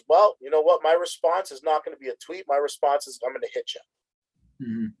goes, well, you know what? My response is not going to be a tweet. My response is I'm going to hit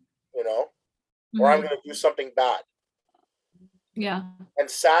you, or I'm going to do something bad. Yeah. And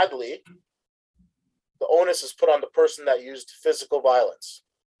sadly, the onus is put on the person that used physical violence.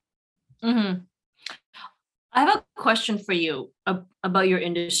 I have a question for you about your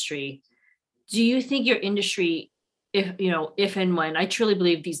industry. Do you think your industry, if and when, I truly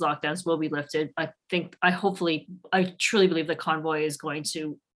believe these lockdowns will be lifted. I truly believe the convoy is going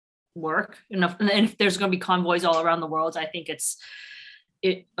to work enough. And if there's going to be convoys all around the world, I think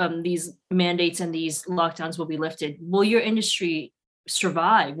these mandates and these lockdowns will be lifted. Will your industry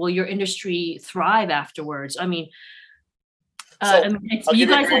survive? Will your industry thrive afterwards? I mean, So I'll you give you a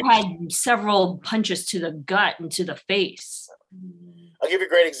guys have great, had several punches to the gut and to the face. I'll give you a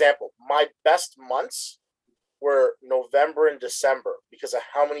great example. My best months were November and December because of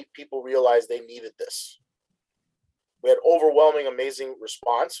how many people realized they needed this. We had overwhelming, amazing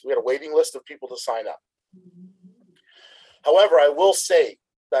response. We had a waiting list of people to sign up. However, I will say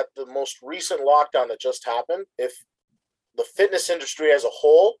that the most recent lockdown that just happened, if the fitness industry as a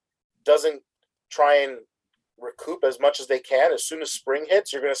whole doesn't try and recoup as much as they can, as soon as spring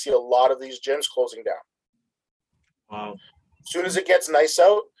hits, you're going to see a lot of these gyms closing down. Wow. As soon as it gets nice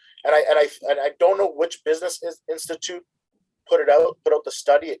out, and I don't know which business institute put out the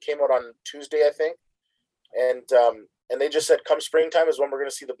study. It came out on Tuesday, I think, and they just said come springtime is when we're going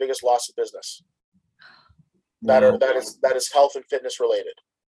to see the biggest loss of business. Wow. That is health and fitness related.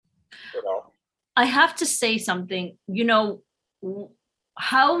 You know, I have to say something. You know,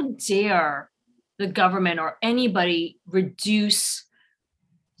 how dare the government or anybody reduce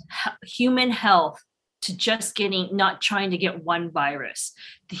human health to just not trying to get one virus.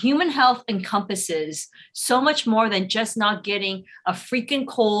 The human health encompasses so much more than just not getting a freaking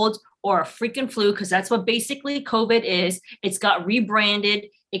cold or a freaking flu, because that's what basically COVID is. It's got rebranded.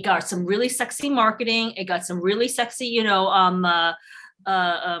 It got some really sexy marketing. It got some really sexy,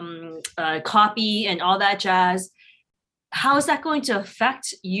 copy and all that jazz. How is that going to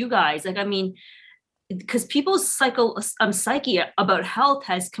affect you guys? Like, I mean, because people's psyche about health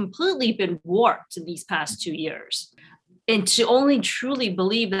has completely been warped in these past 2 years. And to only truly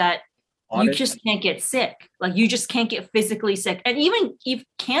believe that you just can't get sick, like you just can't get physically sick. And even if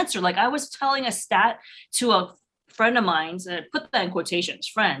cancer, like I was telling a stat to a friend of mine's, put that in quotations,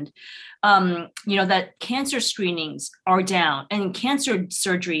 friend, that cancer screenings are down and cancer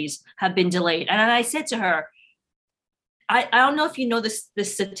surgeries have been delayed. And I said to her, I don't know if you know this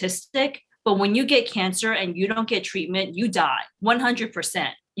statistic, but when you get cancer and you don't get treatment, you die 100%.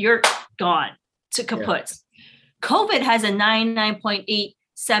 You're gone to kaput. Yeah. COVID has a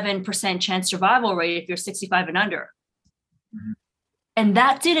 99.87% chance survival rate if you're 65 and under. Mm-hmm. And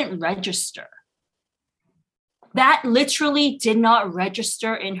that didn't register. That literally did not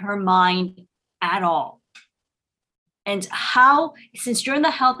register in her mind at all. And how, since you're in the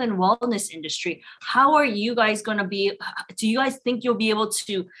health and wellness industry, how are you guys going to do you guys think you'll be able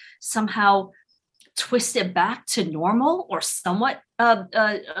to somehow twist it back to normal or somewhat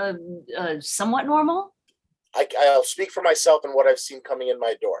normal? I'll speak for myself and what I've seen coming in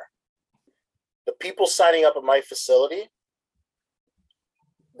my door. The people signing up at my facility,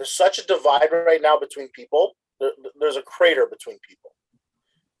 there's such a divide right now between people. There's a crater between people.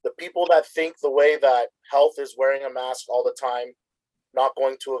 The people that think the way that health is wearing a mask all the time, not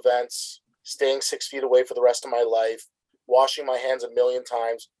going to events, staying 6 feet away for the rest of my life, washing my hands a million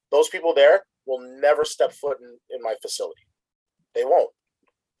times, those people there will never step foot in my facility. They won't.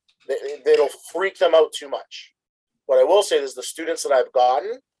 It'll freak them out too much. What I will say is the students that I've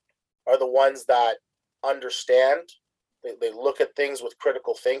gotten are the ones that understand. They look at things with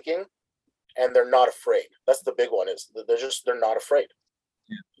critical thinking, and they're not afraid. That's the big one, is they're not afraid.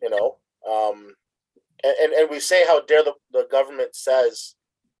 You know, and we say how dare the government says,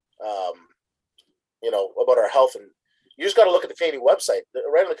 about our health, and you just got to look at the Canadian website.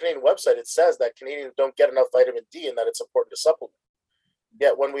 Right on the Canadian website, it says that Canadians don't get enough vitamin D and that it's important to supplement.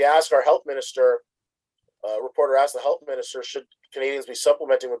 Yet when we asked our health minister, reporter asked the health minister, should Canadians be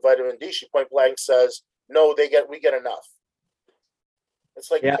supplementing with vitamin D? She point blank says, no, we get enough. It's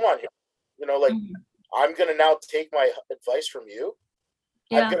like, Come on here. I'm going to now take my advice from you.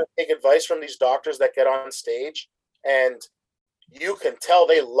 Yeah. I'm going to take advice from these doctors that get on stage, and you can tell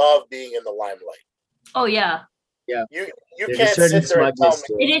they love being in the limelight. Oh, yeah. Yeah. You can't sit there and tell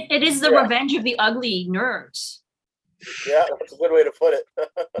me. It is the revenge of the ugly nerds. Yeah, that's a good way to put it.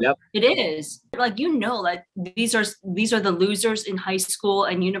 Yep. It is. Like, like these are the losers in high school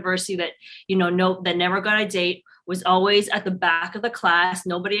and university that, that never got a date, was always at the back of the class.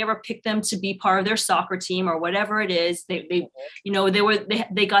 Nobody ever picked them to be part of their soccer team or whatever it is. They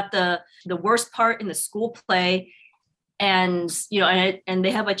got the worst part in the school play, and and they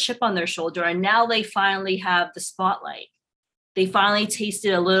have a chip on their shoulder, and now they finally have the spotlight. They finally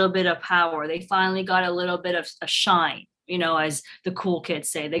tasted a little bit of power. They finally got a little bit of a shine, as the cool kids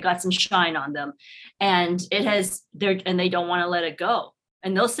say. They got some shine on them, and they don't want to let it go.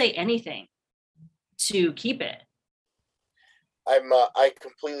 And they'll say anything to keep it. I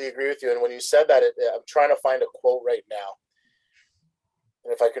completely agree with you. And when you said that, I'm trying to find a quote right now.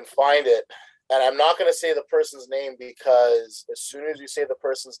 And if I can find it, and I'm not going to say the person's name, because as soon as you say the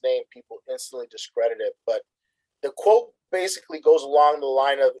person's name, people instantly discredit it. But The quote basically goes along the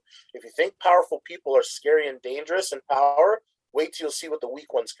line of, if you think powerful people are scary and dangerous in power, wait till you see what the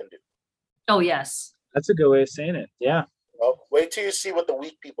weak ones can do. Oh, yes. That's a good way of saying it. Yeah. Well, wait till you see what the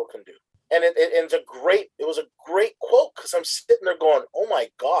weak people can do. And it was a great quote, because I'm sitting there going, oh my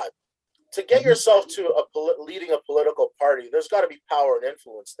God, to get yourself to leading a political party, there's got to be power and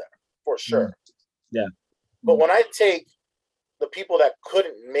influence there, for sure. Yeah. But when I take the people that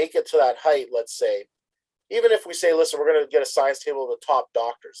couldn't make it to that height, let's say, even if we say, listen, we're going to get a science table of the top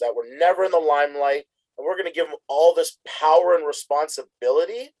doctors that were never in the limelight, and we're going to give them all this power and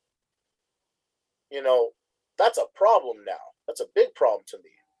responsibility, that's a problem now. That's a big problem to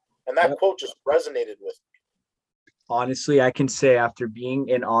me. And that quote just resonated with me. Honestly, I can say, after being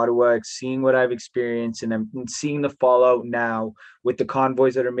in Ottawa, seeing what I've experienced, and I'm seeing the fallout now with the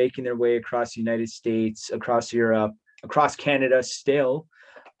convoys that are making their way across the United States, across Europe, across Canada still,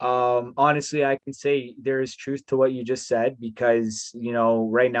 honestly, I can say there is truth to what you just said, because,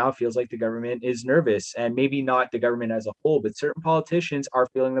 right now it feels like the government is nervous, and maybe not the government as a whole, but certain politicians are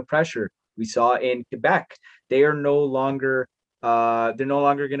feeling the pressure. We saw in Quebec, they are no longer they're no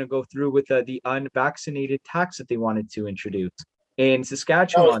longer going to go through with the unvaccinated tax that they wanted to introduce. In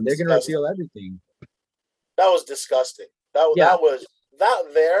Saskatchewan, they're going to repeal everything. That was disgusting. That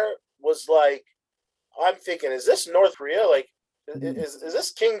was like, I'm thinking, is this North Korea? Like, is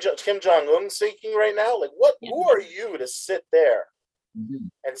this Kim Jong-un speaking right now? Like, what? Yeah. Who are you to sit there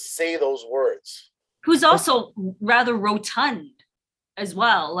and say those words? Who's also rather rotund as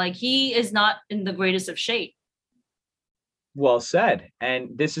well. Like, he is not in the greatest of shape. Well said. And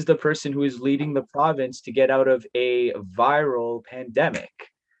this is the person who is leading the province to get out of a viral pandemic.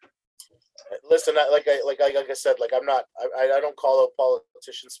 Listen, like I said, like, I don't call out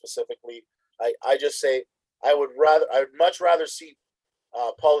politicians specifically. I just say I would much rather see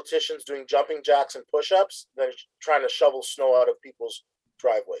politicians doing jumping jacks and push-ups than trying to shovel snow out of people's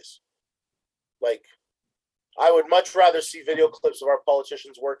driveways. Like, I would much rather see video clips of our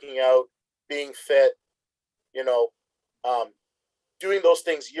politicians working out, being fit, doing those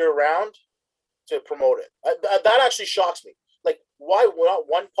things year round to promote it. That actually shocks me. Like, why not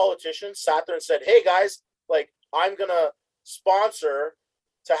one politician sat there and said, hey guys, like, I'm going to sponsor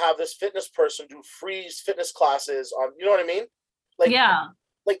to have this fitness person do free fitness classes on, you know what I mean? Like, yeah.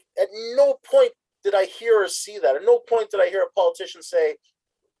 Like, at no point did I hear or see that. At no point did I hear a politician say,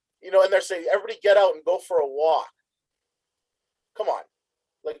 and they're saying, everybody get out and go for a walk. Come on.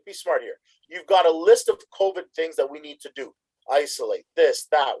 Like, be smart here. You've got a list of COVID things that we need to do. Isolate this,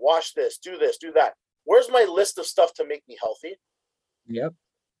 that, wash this, do that. Where's my list of stuff to make me healthy? Yep.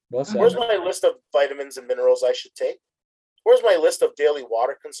 Well said. Where's my list of vitamins and minerals I should take? Where's my list of daily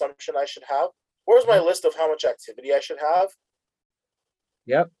water consumption I should have? Where's my list of how much activity I should have?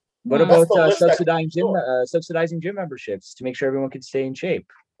 Yep. What about subsidizing gym memberships to make sure everyone can stay in shape?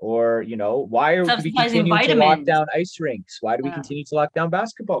 Or, why are we continuing to lock down ice rinks? Why do we continue to lock down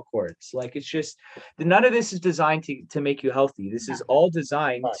basketball courts? Like, it's just, none of this is designed to make you healthy. This is all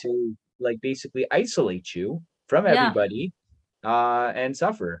designed to, like, basically isolate you from everybody and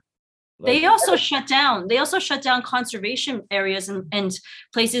suffer. They also shut down conservation areas and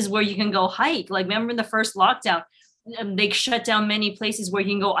places where you can go hike. Like, remember in the first lockdown, they shut down many places where you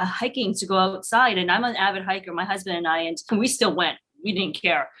can go hiking to go outside. And I'm an avid hiker, my husband and I, and we still went. We didn't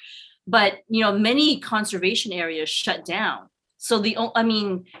care. But, many conservation areas shut down. So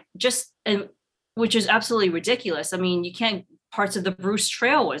which is absolutely ridiculous. I mean, parts of the Bruce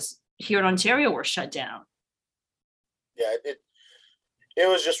Trail was here in Ontario were shut down. Yeah, it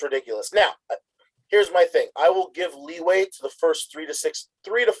was just ridiculous. Now, here's my thing. I will give leeway to the first 3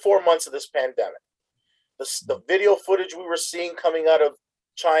 to 4 months of this pandemic. The video footage we were seeing coming out of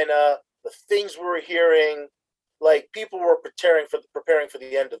China, the things we were hearing, like, people were preparing for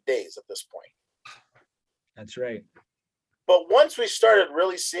the end of days at this point. That's right. But once we started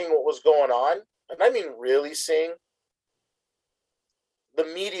really seeing what was going on, and I mean really seeing, the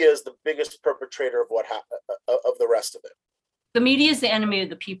media is the biggest perpetrator of what happened, of the rest of it. The media is the enemy of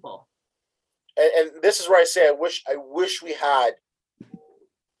the people. And this is where I say I wish we had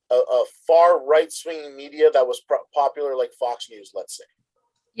a far right-swinging media that was popular, like Fox News, let's say.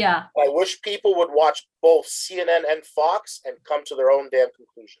 Yeah. I wish people would watch both CNN and Fox and come to their own damn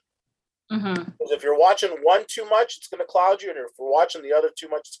conclusion. Mm-hmm. Because if you're watching one too much, it's going to cloud you. And if you're watching the other too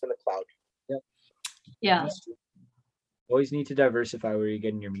much, it's going to cloud you. Yeah. Always need to diversify where you're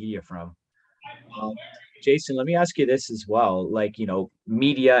getting your media from. Jason, let me ask you this as well. Like,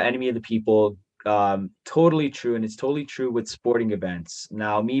 media, enemy of the people, totally true. And it's totally true with sporting events.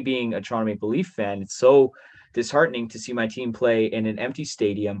 Now, me being a Toronto Maple Leaf fan, it's so disheartening to see my team play in an empty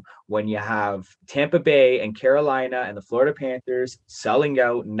stadium when you have Tampa Bay and Carolina and the Florida Panthers selling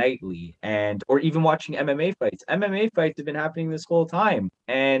out nightly, and or even watching MMA fights. MMA fights have been happening this whole time,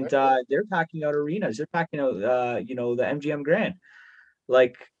 and they're packing out arenas. They're packing out, the MGM Grand.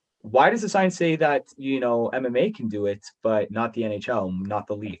 Like, why does the sign say that, MMA can do it, but not the NHL, not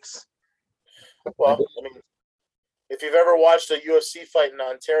the Leafs? Well, I mean, if you've ever watched a UFC fight in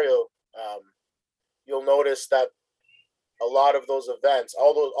Ontario, you'll notice that a lot of those events,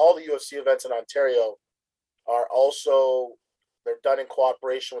 all the UFC events in Ontario, are also, they're done in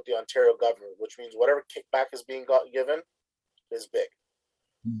cooperation with the Ontario government, which means whatever kickback is being given is big.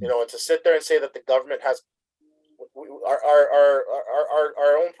 Mm-hmm. And to sit there and say that the government has,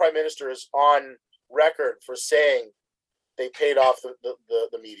 our own prime minister is on record for saying they paid off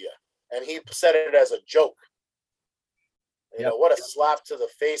the media, and he said it as a joke. What a slap to the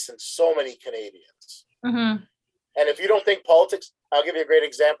face in so many Canadians. Mm-hmm. And if you don't think politics, I'll give you a great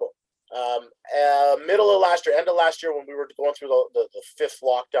example. Middle of last year, end of last year, when we were going through the fifth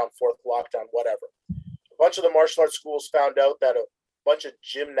lockdown, fourth lockdown, whatever, a bunch of the martial arts schools found out that a bunch of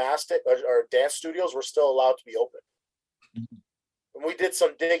gymnastic or dance studios were still allowed to be open. And we did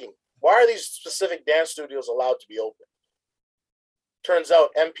some digging. Why are these specific dance studios allowed to be open? Turns out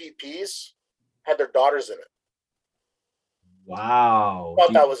MPPs had their daughters in it. Wow. I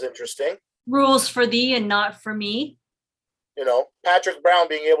thought that was interesting. Rules for thee and not for me. Patrick Brown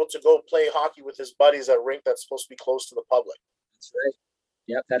being able to go play hockey with his buddies at a rink that's supposed to be close to the public. That's right.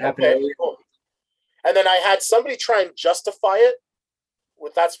 Yep, that happened earlier. Cool. And then I had somebody try and justify it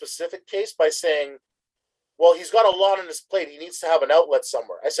with that specific case by saying, well, he's got a lot on his plate. He needs to have an outlet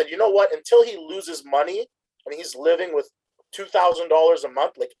somewhere. I said, you know what? Until he loses money and he's living with $2,000 a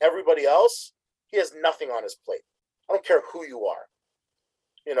month like everybody else, he has nothing on his plate. I don't care who you are.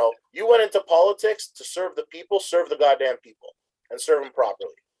 You went into politics to serve the people, serve the goddamn people, and serve them properly.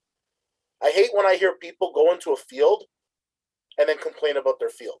 I hate when I hear people go into a field and then complain about their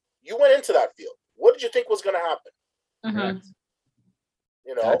field. You went into that field. What did you think was going to happen? Mm-hmm.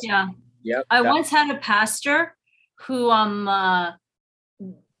 Yeah. Yep. I once had a pastor who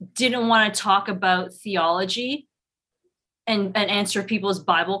didn't want to talk about theology and answer people's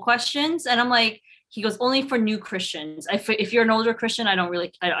Bible questions. And I'm like, he goes, only for new Christians. If you're an older Christian, I don't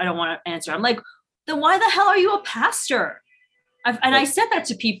want to answer. I'm like, then why the hell are you a pastor? I said that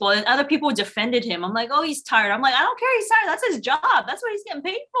to people, and other people defended him. I'm like, oh, he's tired. I'm like, I don't care. He's tired. That's his job. That's what he's getting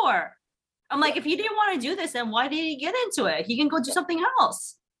paid for. I'm like, if he didn't want to do this, then why did he get into it? He can go do something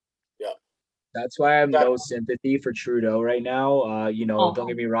else. Yeah. That's why I have no sympathy for Trudeau right now. Don't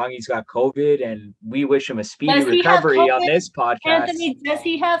get me wrong, he's got COVID, and we wish him a speedy recovery on this podcast. Anthony, does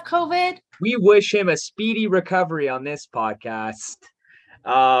he have COVID? We wish him a speedy recovery on this podcast.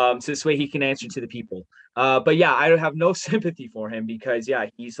 So this way he can answer to the people. But yeah, I have no sympathy for him because,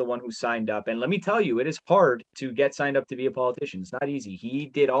 he's the one who signed up. And let me tell you, it is hard to get signed up to be a politician. It's not easy. He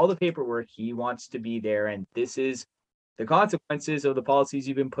did all the paperwork. He wants to be there. And this is the consequences of the policies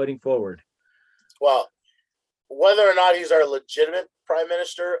you've been putting forward. Well, whether or not he's our legitimate prime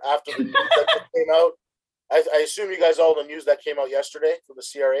minister after the news that came out, I assume you guys all know the news that came out yesterday from the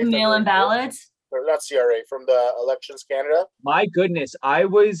CRA. Mail-in ballots? Or not CRA, from the Elections Canada. My goodness, I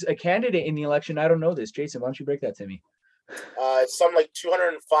was a candidate in the election. I don't know this. Jason, why don't you break that to me? It's some like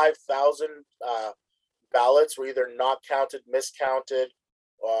 205,000 ballots were either not counted, miscounted,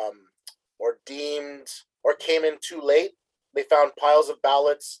 or deemed, or came in too late. They found piles of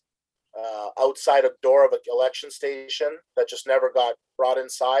ballots outside a door of an election station that just never got brought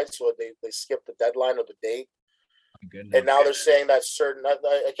inside, so they skipped the deadline or the date. And now they're saying that certain, I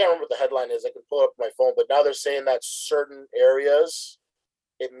can't remember what the headline is, I can pull it up on my phone, but now they're saying that certain areas,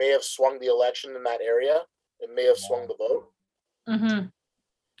 it may have swung the election in that area. It may have swung the vote. Mm-hmm.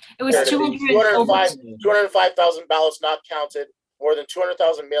 It was 205,000 ballots not counted. More than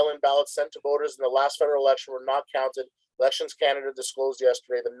 200,000 mail-in ballots sent to voters in the last federal election were not counted. Elections Canada disclosed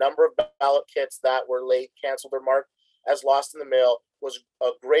yesterday the number of ballot kits that were late, canceled, or marked as lost in the mail was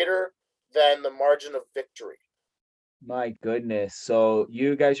greater than the margin of victory. My goodness. So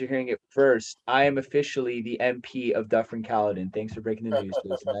you guys are hearing it first. I am officially the MP of Dufferin-Caledon. Thanks for breaking the news,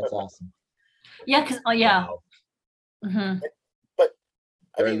 Jason. That's awesome. Yeah, because, Wow. Mm-hmm. But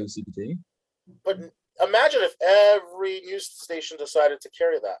Very Lucy Petit. But imagine if every news station decided to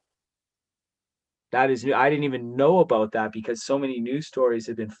carry that. That is new. I didn't even know about that because so many news stories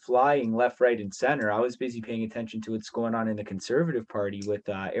have been flying left, right, and center. I was busy paying attention to what's going on in the Conservative Party with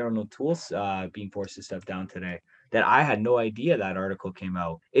Aaron O'Toole's being forced to step down today. That I had no idea that article came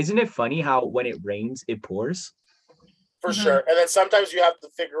out. Isn't it funny how when it rains, it pours? For sure. And then sometimes you have to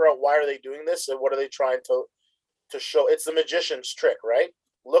figure out why are they doing this and what are they trying to to show it's the magician's trick, right?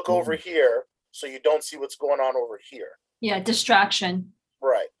 Look over here so you don't see what's going on over here. Yeah, distraction.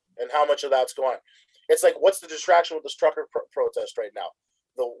 Right. And how much of that's going on? It's like, what's the distraction with this trucker protest right now?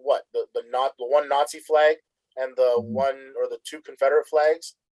 The one Nazi flag and the one or the two Confederate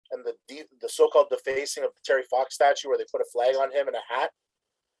flags and the so-called defacing of the Terry Fox statue where they put a flag on him and a hat.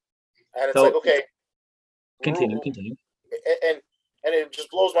 And it's like, okay, continue. And it just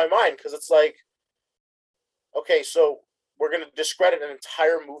blows my mind because it's like, okay, so we're going to discredit an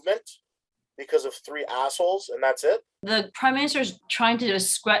entire movement because of three assholes, and that's it? The prime minister is trying to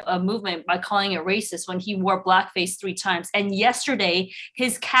discredit a movement by calling it racist when he wore blackface 3 times. And yesterday,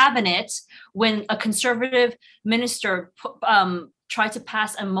 his cabinet, when a conservative minister tried to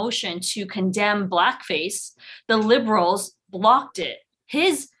pass a motion to condemn blackface, the liberals blocked it.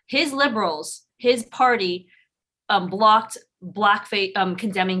 His liberals, his party, blocked blackface,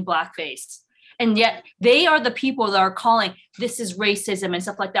 condemning blackface. And yet they are the people that are calling this is racism and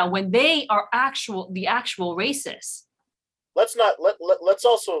stuff like that when they are the actual racists. Let's not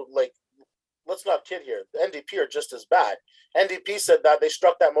kid here. The NDP are just as bad. NDP said that they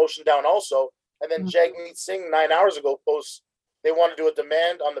struck that motion down also, and then Jagmeet Singh 9 hours ago posts they want to do a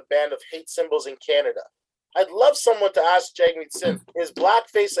demand on the ban of hate symbols in Canada. I'd love someone to ask Jagmeet Singh, is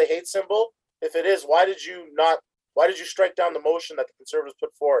blackface a hate symbol? If it is, why did you strike down the motion that the Conservatives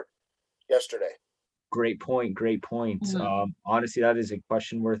put forward yesterday? Great point. Honestly, that is a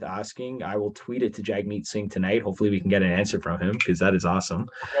question worth asking. I will tweet it to Jagmeet Singh tonight. Hopefully we can get an answer from him because that is awesome.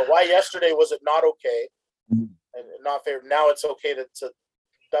 Why yesterday was it not okay and not fair? Now it's okay to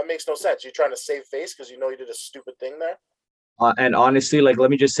that makes no sense. You're trying to save face because you know you did a stupid thing there. And honestly, like,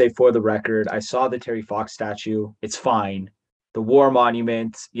 let me just say for the record, I saw the Terry Fox statue. It's fine. The war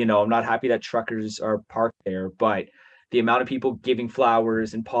monument, I'm not happy that truckers are parked there, but the amount of people giving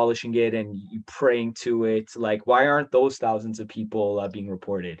flowers and polishing it and praying to it, like, why aren't those thousands of people being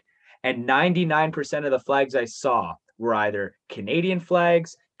reported? And 99% of the flags I saw were either Canadian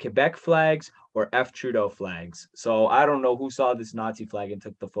flags, Quebec flags, or F. Trudeau flags. So I don't know who saw this Nazi flag and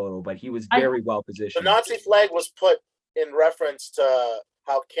took the photo, but he was very well positioned. The Nazi flag was put in reference to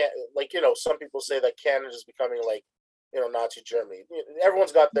how some people say that Canada is becoming like, Nazi Germany.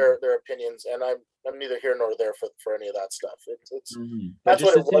 Everyone's got their opinions, and I'm neither here nor there for any of that stuff. It's that's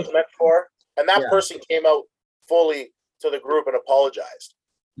what it was meant for. And that person came out fully to the group and apologized.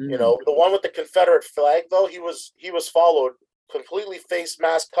 The one with the Confederate flag, though, he was followed, completely face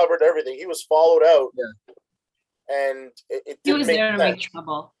mask covered, everything. He was followed out, and it didn't was make there to sense. make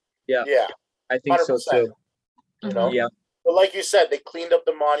trouble. Yeah, I think 100%. So too. But like you said, they cleaned up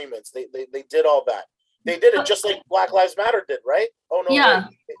the monuments. They did all that. They did it just like Black Lives Matter did, right? Oh no,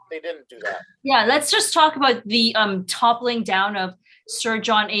 they didn't do that. Yeah, let's just talk about the toppling down of Sir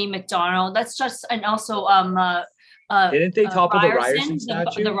John A. Macdonald. That's just, and also didn't they topple the Ryerson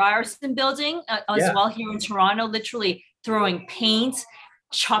statue? The Ryerson building as well here in Toronto, literally throwing paint,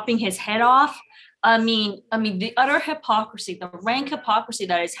 chopping his head off. I mean, the utter hypocrisy, the rank hypocrisy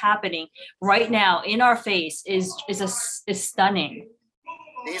that is happening right now in our face is stunning.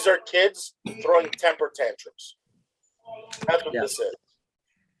 These are kids throwing temper tantrums. That's what this is.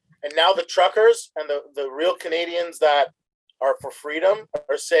 And now the truckers and the real Canadians that are for freedom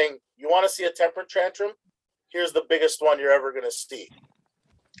are saying, you want to see a temper tantrum? Here's the biggest one you're ever going to see.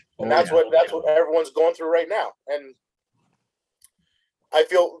 And that's what everyone's going through right now. And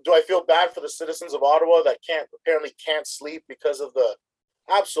do I feel bad for the citizens of Ottawa that apparently can't sleep because of the...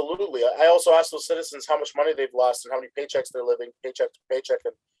 Absolutely. I also asked those citizens how much money they've lost and how many paychecks they're living paycheck to paycheck,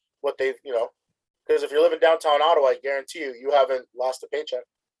 and what they've, because if you're living downtown Ottawa, I guarantee you haven't lost a paycheck.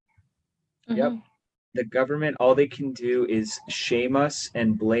 Yep. The government, all they can do is shame us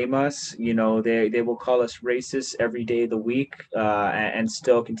and blame us. They will call us racist every day of the week and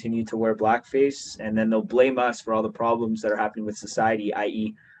still continue to wear blackface. And then they'll blame us for all the problems that are happening with society,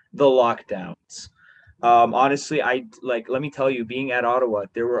 i.e. the lockdowns. Honestly, let me tell you, being at Ottawa,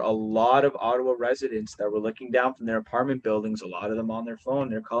 there were a lot of Ottawa residents that were looking down from their apartment buildings, a lot of them on their phone.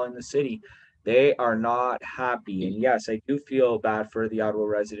 They're calling the city. They are not happy. And yes, I do feel bad for the Ottawa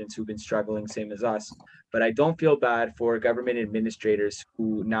residents who've been struggling, same as us. But I don't feel bad for government administrators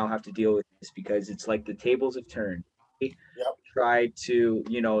who now have to deal with this, because it's like the tables have turned. They tried to,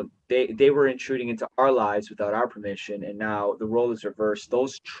 they were intruding into our lives without our permission, and now the role is reversed.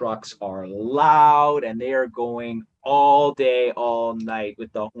 Those trucks are loud and they are going all day, all night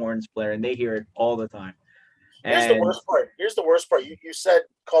with the horns blaring. They hear it all the time. Here's the worst part. You said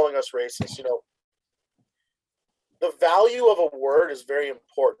calling us racist. The value of a word is very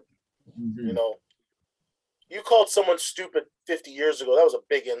important. Mm-hmm. You called someone stupid 50 years ago. That was a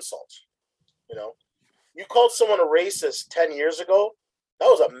big insult. you called someone a racist 10 years ago, that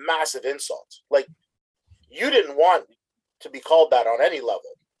was a massive insult. Like, you didn't want to be called that on any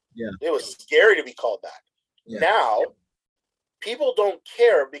level. Yeah. It was scary to be called that. Yeah. Now, people don't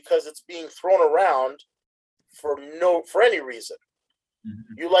care because it's being thrown around for any reason.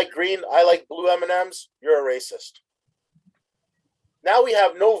 Mm-hmm. You like green, I like blue M&Ms, you're a racist. Now we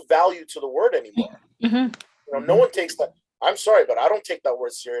have no value to the word anymore. Mm-hmm. No one takes that. I'm sorry, but I don't take that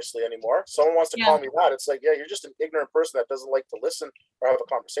word seriously anymore. Someone wants to call me that. It's like, yeah, you're just an ignorant person that doesn't like to listen or have a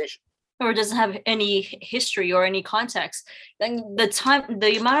conversation. Or doesn't have any history or any context. Then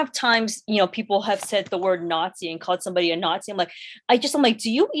the amount of times, people have said the word Nazi and called somebody a Nazi. I'm like,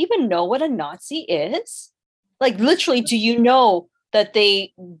 do you even know what a Nazi is? Like, literally, do you know that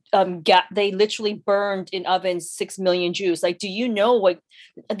they literally burned in ovens 6 million Jews? Like, do you know what?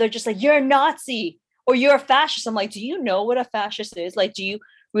 They're just like, you're a Nazi or you're a fascist. I'm like, do you know what a fascist is? Like, do you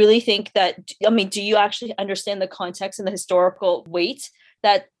really think that? I mean, do you actually understand the context and the historical weight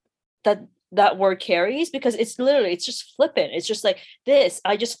that word carries? Because it's just flippant. It's just like this.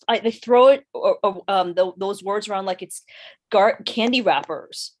 They throw it those words around like it's candy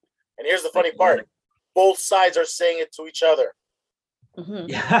wrappers. And here's the funny part: both sides are saying it to each other. Mm-hmm.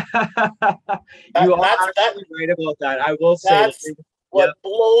 Yeah, you are actually right about that. I will say that's what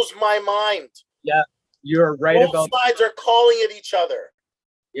blows my mind. Yeah, you're right both sides are calling it each other.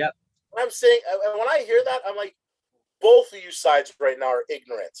 Yep. I'm saying, and when I hear that, I'm like, both of you sides right now are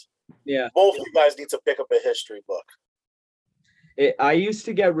ignorant. Yeah. Both of you guys need to pick up a history book. I used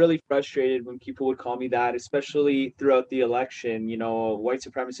to get really frustrated when people would call me that, especially throughout the election, white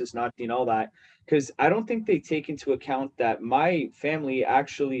supremacist, Nazi, and all that, because I don't think they take into account that my family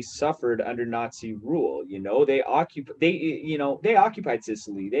actually suffered under Nazi rule. They occupied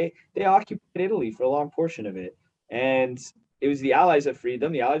Sicily. They occupied Italy for a long portion of it. And it was the Allies that freed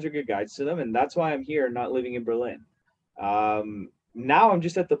them. The Allies are good guides to them. And that's why I'm here, not living in Berlin. Now I'm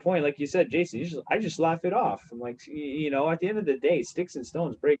just at the point, like you said, Jason, I just laugh it off. I'm like, at the end of the day, sticks and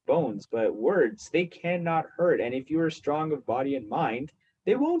stones break bones, but words, they cannot hurt. And if you are strong of body and mind,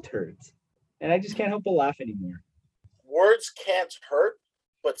 they won't hurt. And I just can't help but laugh anymore. Words can't hurt,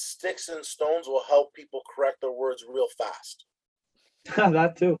 but sticks and stones will help people correct their words real fast.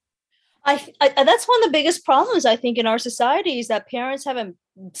 That too. I that's one of the biggest problems, I think, in our society is that parents haven't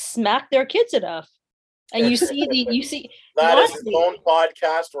smacked their kids enough. And you see that honestly, is its own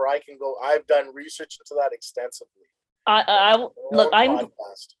podcast where I can go. I've done research into that extensively. I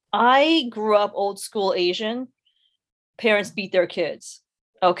grew up old school Asian. Parents beat their kids.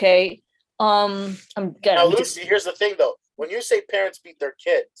 Okay. Now, Lucy, here's the thing though. When you say parents beat their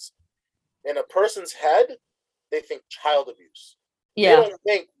kids, in a person's head, they think child abuse. Yeah. They don't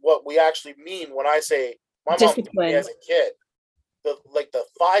think what we actually mean when I say my mom beat me as a kid. The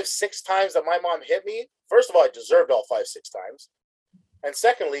 5-6 times that my mom hit me, first of all, I deserved all 5-6 times. And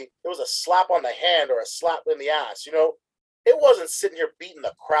secondly, it was a slap on the hand or a slap in the ass. It wasn't sitting here beating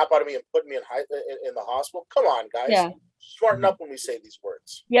the crap out of me and putting me in the hospital. Come on, guys. Yeah. Smarten up when we say these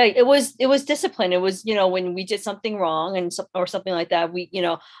words. Yeah, it was discipline. It was, when we did something wrong or something like that,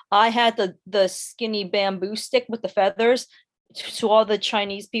 I had the skinny bamboo stick with the feathers. To all the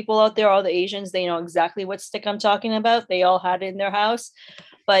Chinese people out there, all the Asians, they know exactly what stick I'm talking about. They all had it in their house,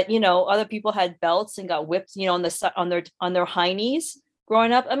 but other people had belts and got whipped, on their high knees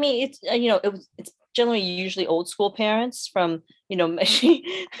growing up. I mean, it's generally usually old school parents from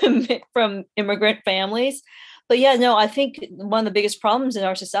from immigrant families. But yeah, no, I think one of the biggest problems in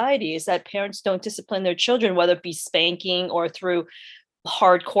our society is that parents don't discipline their children, whether it be spanking or through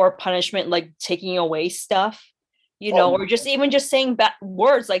hardcore punishment, like taking away stuff. Or just saying bad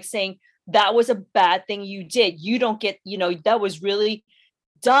words, like saying that was a bad thing you did. You don't get, that was really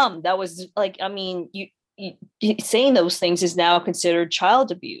dumb. That was like, I mean, you saying those things is now considered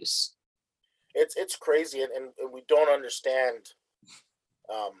child abuse. It's crazy, and we don't understand.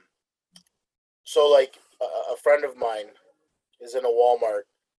 So like a friend of mine is in a Walmart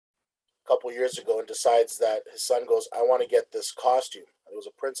a couple years ago and decides that his son goes, I want to get this costume. It was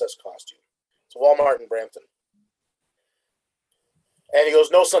a princess costume. It's a Walmart in Brampton. And he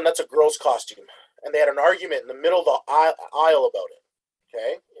goes, no, son, that's a girl's costume. And they had an argument in the middle of the aisle about it.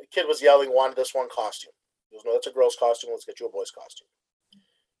 Okay? The kid was yelling, wanted this one costume. He goes, no, that's a girl's costume. Let's get you a boy's costume.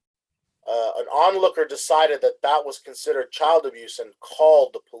 An onlooker decided that was considered child abuse and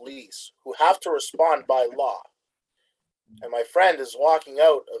called the police, who have to respond by law. And my friend is walking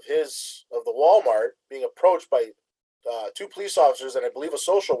out of the Walmart, being approached by 2 police officers and I believe a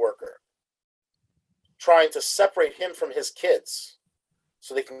social worker, trying to separate him from his kids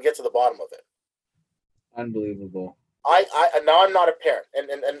so they can get to the bottom of it. Unbelievable. I now I'm not a parent, and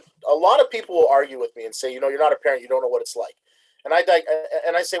a lot of people will argue with me and say, you're not a parent, you don't know what it's like, and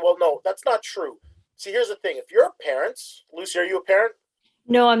I say, well, no, that's not true. See, here's the thing: if you're a parent, Lucy, are you a parent?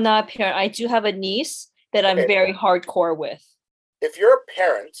 No, I'm not a parent. I do have a niece that I'm Okay. very hardcore with. If you're a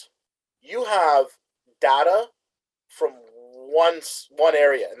parent, you have data from one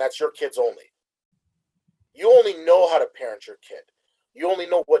area, and that's your kids only. You only know how to parent your kid. You only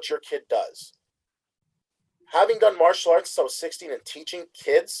know what your kid does. Having done martial arts since I was 16 and teaching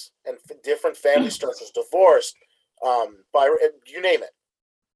kids and different family structures, divorced, you name it,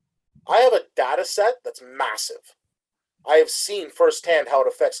 I have a data set that's massive. I have seen firsthand how it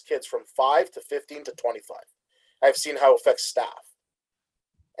affects kids from 5 to 15 to 25. I've seen how it affects staff.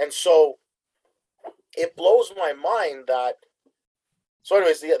 And so it blows my mind that, so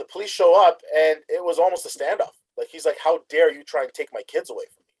anyways, the police show up and it was almost a standoff. Like, he's like, how dare you try and take my kids away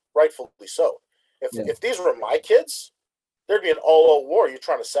from me? Rightfully so. If these were my kids, there'd be an all-out war. You're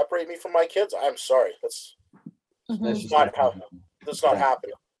trying to separate me from my kids? I'm sorry. That's not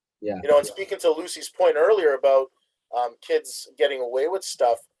happening. Yeah. And speaking to Lucy's point earlier about kids getting away with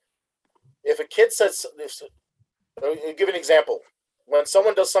stuff, if a kid says, I'll give an example. When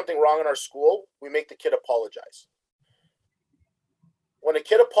someone does something wrong in our school, we make the kid apologize. When a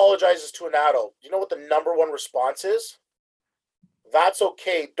kid apologizes to an adult, you know what the number one response is? That's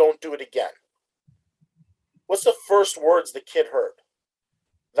okay, don't do it again. What's the first words the kid heard?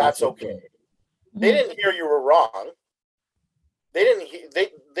 That's okay. They didn't hear you were wrong.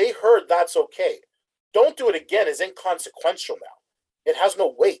 They heard that's okay. Don't do it again is inconsequential now. It has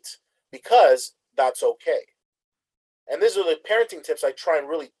no weight because that's okay. And these are the parenting tips I try and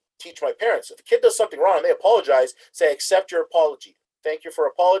really teach my parents. If a kid does something wrong and they apologize, say, accept your apology. Thank you for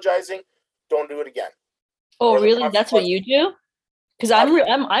apologizing. Don't do it again. Oh, really? That's what you do? Because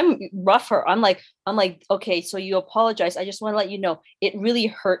I'm rougher. I'm like, okay, so you apologize. I just want to let you know it really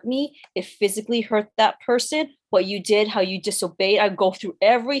hurt me. It physically hurt that person. What you did, how you disobeyed. I go through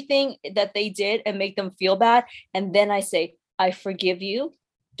everything that they did and make them feel bad. And then I say, I forgive you.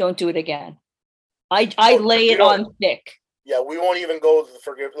 Don't do it again. I lay it on thick. Yeah, we won't even go to the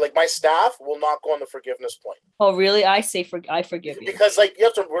forgive. Like, my staff will not go on the forgiveness point. Oh, really? I say I forgive you. Because, like,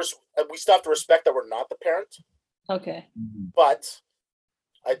 we still have to respect that we're not the parent. Okay. But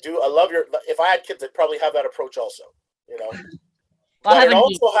I love if I had kids, I'd probably have that approach also, But it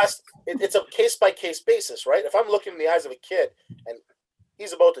also it's a case-by-case basis, right? If I'm looking in the eyes of a kid and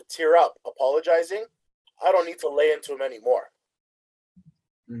he's about to tear up apologizing, I don't need to lay into him anymore.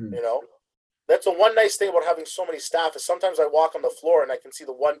 That's the one nice thing about having so many staff is sometimes I walk on the floor and I can see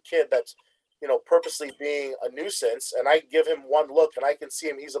the one kid that's, purposely being a nuisance, and I give him one look and I can see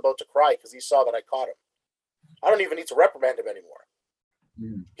him, he's about to cry because he saw that I caught him. I don't even need to reprimand him anymore.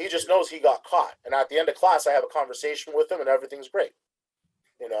 He just knows he got caught. And at the end of class, I have a conversation with him and everything's great,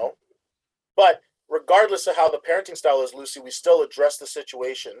 But regardless of how the parenting style is, Lucy, we still address the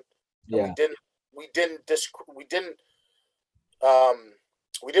situation. Yeah. We didn't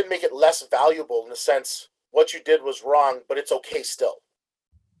make it less valuable in the sense what you did was wrong, but it's okay still,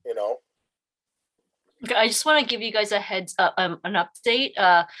 Okay, I just want to give you guys a heads up, an update.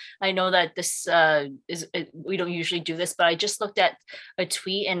 I know that this we don't usually do this, but I just looked at a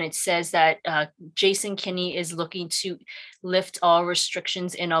tweet and it says that Jason Kenney is looking to lift all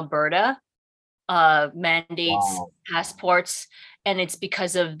restrictions in Alberta, mandates, passports, and it's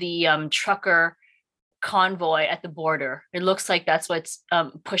because of the trucker convoy at the border. It looks like that's what's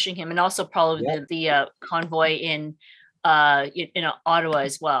pushing him, and also probably the convoy in Ottawa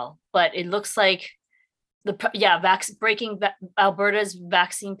as well. But it looks like Alberta's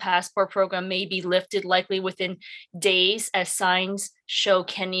vaccine passport program may be lifted likely within days as signs show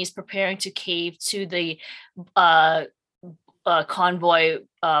Kenney is preparing to cave to the convoy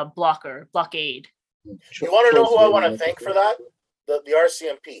blockade. You want to know who I want to thank for that? The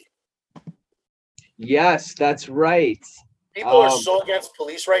RCMP. Yes, that's right. People are so against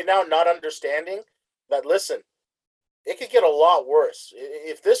police right now, not understanding that, listen, it could get a lot worse.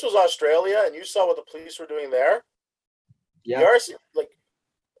 If this was Australia and you saw what the police were doing there,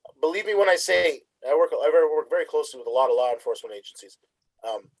 believe me when I say I work very closely with a lot of law enforcement agencies.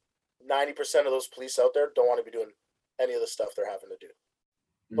 90% of those police out there don't want to be doing any of the stuff they're having to do.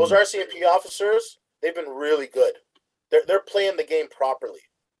 Those RCMP officers, they've been really good. They're playing the game properly.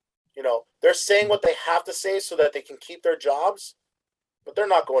 They're saying what they have to say so that they can keep their jobs, but they're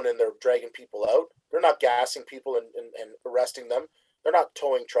not going in there dragging people out. They're not gassing people and arresting them. They're not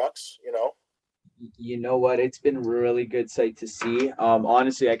towing trucks, You know what? It's been really good sight to see.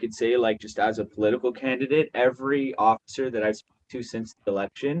 Honestly, I could say, like, just as a political candidate, every officer that I've spoken to since the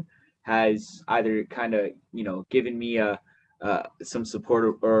election has either kind of, given me some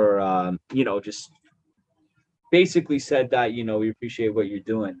support or just basically said that, we appreciate what you're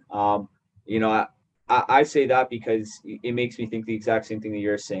doing. You know, I say that because it makes me think the exact same thing that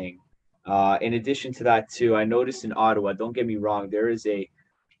you're saying. In addition to that, too, I noticed in Ottawa, don't get me wrong, there is a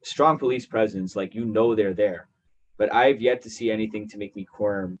strong police presence, like, they're there. But I've yet to see anything to make me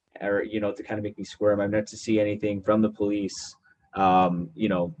quirm or, to kind of make me squirm. I've yet to see anything from the police,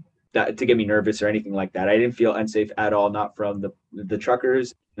 that to get me nervous or anything like that. I didn't feel unsafe at all, not from the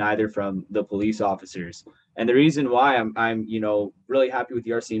truckers, neither from the police officers. And the reason why I'm really happy with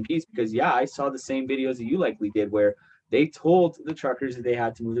the RCMP is because yeah, I saw the same videos that you likely did where they told the truckers that they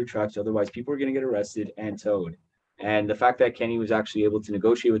had to move their trucks, otherwise people were going to get arrested and towed. And the fact that Kenny was actually able to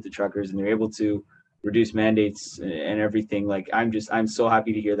negotiate with the truckers and they're able to reduce mandates and everything, like I'm so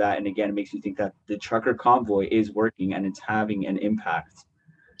happy to hear that. And again, it makes me think that the trucker convoy is working and it's having an impact.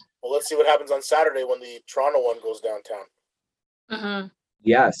 Well, let's see what happens on Saturday when the Toronto one goes downtown. Mm-hmm.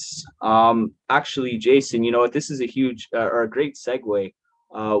 Yes. Actually, Jason, you know what? This is a huge or a great segue.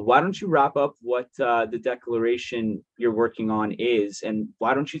 Why don't you wrap up what the declaration you're working on is, and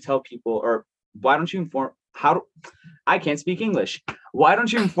why don't you tell people, or why don't you inform I can't speak English. Why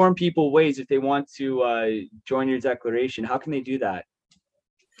don't you inform people ways if they want to join your declaration? How can they do that?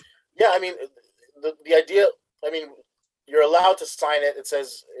 Yeah, I mean, the idea. I mean, you're allowed to sign it. It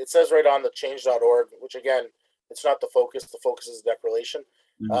says right on the change.org, which again, it's not the focus. The focus is the declaration.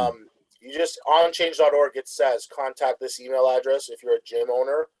 Mhm. You just on change.org, it says contact this email address if you're a gym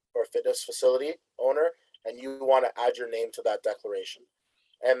owner or a fitness facility owner and you want to add your name to that declaration.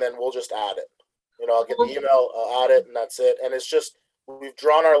 And then we'll just add it. I'll get the email, I'll add it, and that's it. And it's just, we've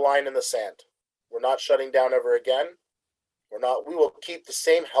drawn our line in the sand. We're not shutting down ever again. We will keep the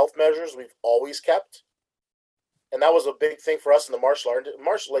same health measures we've always kept. And that was a big thing for us in the martial art.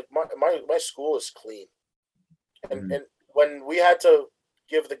 Like my school is clean. And when we had to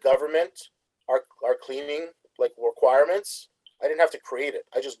give the government our cleaning like requirements, I didn't have to create it.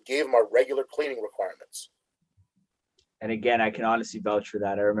 I just gave them our regular cleaning requirements. And again, I can honestly vouch for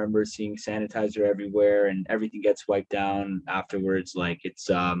that. I remember seeing sanitizer everywhere and everything gets wiped down afterwards. Like it's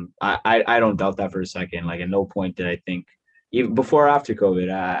I don't doubt that for a second. Like at no point did I think, even before or after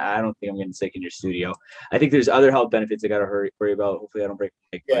COVID, I don't think I'm getting sick in your studio. I think there's other health benefits I gotta worry about. Hopefully I don't break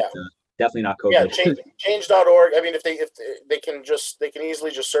my leg, Yeah. but definitely not Yeah, COVID. change.org. I mean, if they can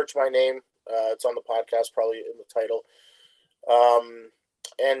easily just search my name. It's on the podcast, probably in the title.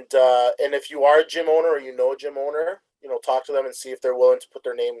 And if you are a gym owner or you know a gym owner, talk to them and see if they're willing to put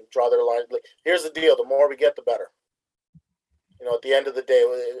their name, draw their line. Like, here's the deal: the more we get, the better. At the end of the day,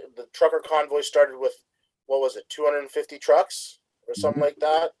 the trucker convoy started with, what was it, 250 trucks or something like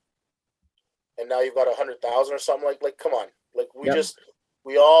that, and now you've got 100,000 or something like. Come on, like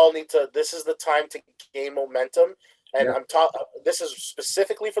we all need to. This is the time to gain momentum, and this is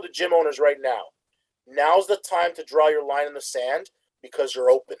specifically for the gym owners right now. Now's the time to draw your line in the sand because you're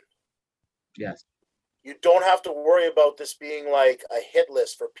open. Yes. You don't have to worry about this being like a hit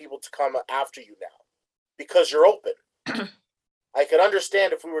list for people to come after you now because you're open. I could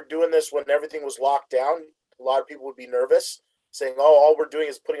understand if we were doing this when everything was locked down, a lot of people would be nervous, saying, oh, all we're doing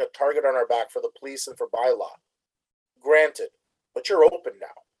is putting a target on our back for the police and for bylaw. Granted, but you're open now.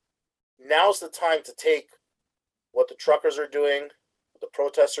 Now's the time to take what the truckers are doing, what the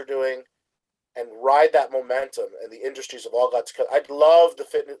protests are doing, and ride that momentum. And the industries have all got to cut. I'd love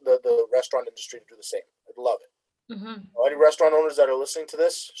the restaurant industry to do the same. I'd love it. Any restaurant owners that are listening to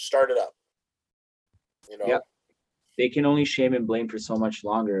this, start it up. Yep. They can only shame and blame for so much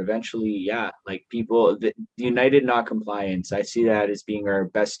longer. Eventually, like people, the united not compliance, I see that as being our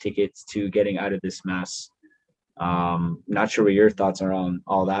best tickets to getting out of this mess. Not sure what your thoughts are on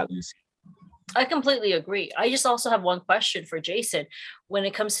all that, Lucy. I completely agree. I just also have one question for Jason. When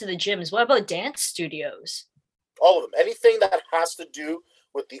it comes to the gyms, what about dance studios? All of them. Anything that has to do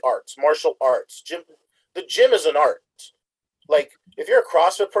with the arts, martial arts. The gym is an art. Like, if you're a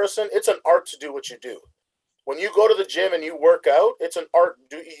CrossFit person, it's an art to do what you do. When you go to the gym and you work out, it's an art.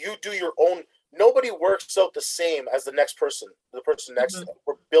 You do your own. Nobody works out the same as the next person. The person next to them.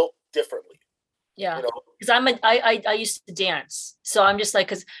 We're built differently. Yeah, because I used to dance, so I'm just like,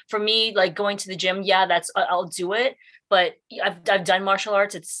 because for me, like going to the gym, I'll do it, but I've done martial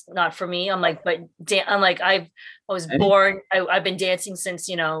arts. It's not for me. I'm like, I was born. I've been dancing since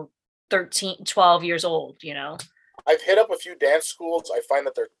 13, 12 years old. I've hit up a few dance schools. I find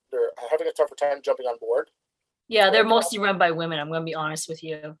that they're having a tougher time jumping on board. Yeah, they're mostly run by women. I'm going to be honest with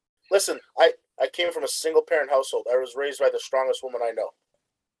you. Listen, I came from a single parent household. I was raised by the strongest woman I know.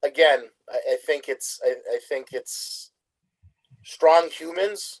 Again, I think it's strong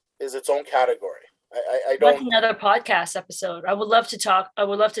humans is its own category. I That's don't. another podcast episode. I would love to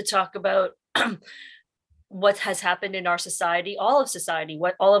talk about what has happened in our society, all of society,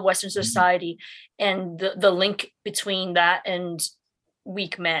 what all of Western society, and the link between that and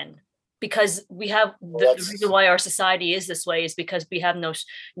weak men. Because we have the reason why our society is this way is because we have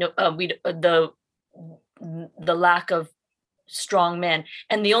the lack of strong men,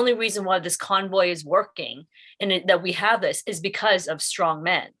 and the only reason why this convoy is working and that we have this is because of strong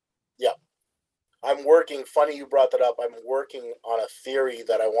men. Yeah, I'm working. Funny you brought that up. I'm working on a theory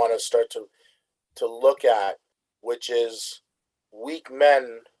that I want to start to look at, which is weak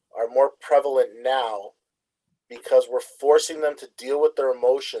men are more prevalent now because we're forcing them to deal with their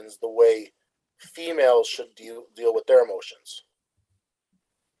emotions the way females should deal with their emotions.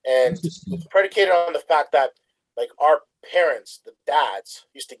 And it's predicated on the fact that, like, our parents, the dads,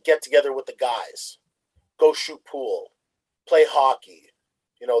 used to get together with the guys, go shoot pool, play hockey.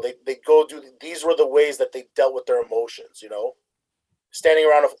 You know, they go do, these were the ways that they dealt with their emotions, you know, standing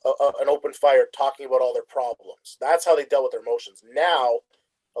around an open fire, talking about all their problems. That's how they dealt with their emotions. Now,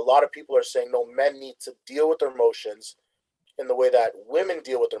 a lot of people are saying, no, men need to deal with their emotions in the way that women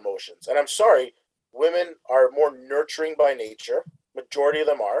deal with their emotions. And I'm sorry, women are more nurturing by nature. Majority of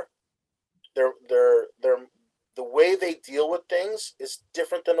them are. They're the way they deal with things is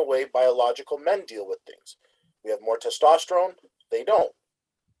different than the way biological men deal with things. We have more testosterone. They don't.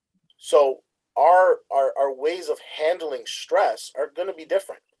 So our ways of handling stress are going to be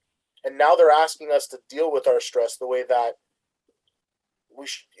different. And now they're asking us to deal with our stress the way that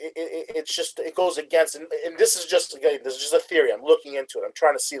it goes against, and this is just a theory. I'm looking into it. I'm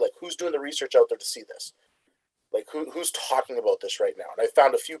trying to see, like, who's doing the research out there to see this, like who's talking about this right now. And I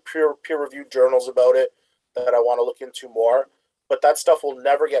found a few peer reviewed journals about it that I want to look into more, but that stuff will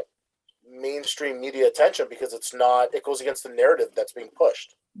never get mainstream media attention because it goes against the narrative that's being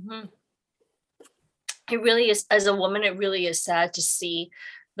pushed. Mm-hmm. It really is, as a woman, it really is sad to see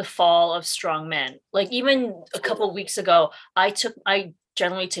the fall of strong men. Like, even a couple of weeks ago, I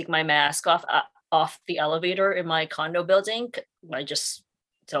generally take my mask off the elevator in my condo building. I just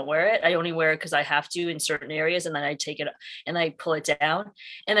don't wear it. I only wear it because I have to in certain areas, and then I take it and I pull it down.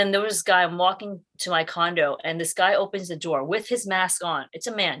 And then there was this guy, I'm walking to my condo, and this guy opens the door with his mask on. It's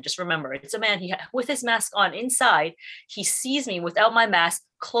a man, just remember, it's a man. With his mask on inside, he sees me without my mask,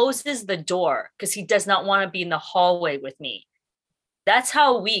 closes the door because he does not want to be in the hallway with me. That's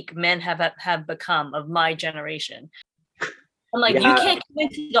how weak men have become of my generation. I'm like, you can't come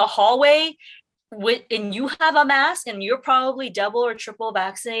into the hallway and you have a mask and you're probably double or triple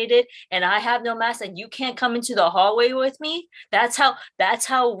vaccinated and I have no mask and you can't come into the hallway with me. That's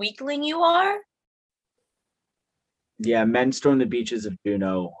how weakling you are. Yeah, men stormed the beaches of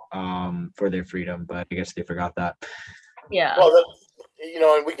Juneau for their freedom, but I guess they forgot that. Yeah. Well,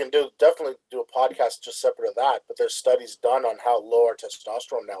 and we can definitely do a podcast just separate of that, but there's studies done on how low our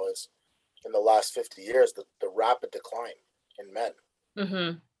testosterone now is in the last 50 years, the rapid decline in men.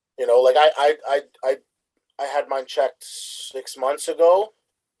 Mm-hmm. You know, like I had mine checked 6 months ago,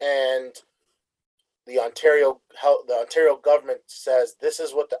 and the Ontario government says this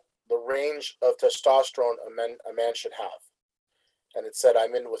is what the range of testosterone a man should have, and it said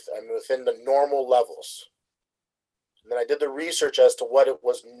I'm within the normal levels. And then I did the research as to what it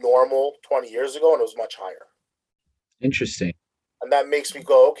was normal 20 years ago, and it was much higher. Interesting. And that makes me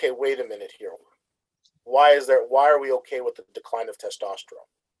go, okay, wait a minute here. Why are we okay with the decline of testosterone?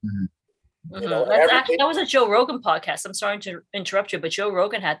 Mm-hmm. You know, that was a Joe Rogan podcast. I'm sorry to interrupt you, but Joe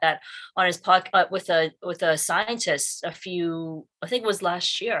Rogan had that on his podcast with a scientist I think it was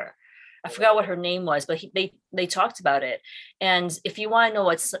last year. I forgot what her name was, but they talked about it. And if you want to know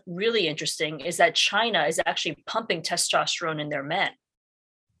what's really interesting is that China is actually pumping testosterone in their men.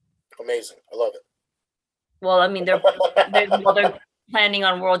 Amazing. I love it. Well, I mean, they're planning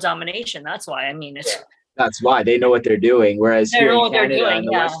on world domination. That's why. I mean, that's why they know what they're doing. Whereas here in Canada and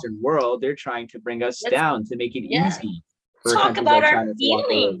the Western world, they're trying to bring us down to make it easy. Talk about our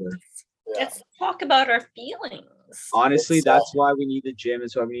feelings. Let's talk about our feelings. Honestly, that's why we need the gym.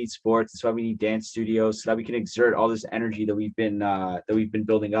 That's why we need sports. That's why we need dance studios, so that we can exert all this energy that we've been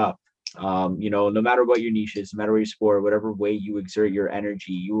building up. No matter what your niche is, no matter what your sport, whatever way you exert your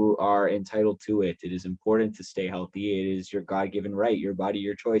energy, you are entitled to it. It is important to stay healthy. It is your God-given right, your body,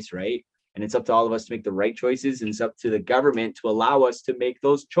 your choice, right? And it's up to all of us to make the right choices, and it's up to the government to allow us to make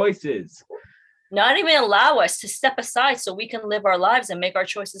those choices. Not even allow us to step aside so we can live our lives and make our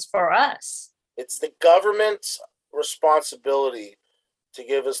choices for us. It's the government's responsibility to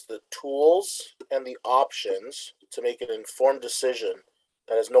give us the tools and the options to make an informed decision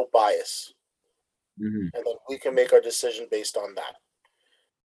that has no bias. Mm-hmm. And then we can make our decision based on that.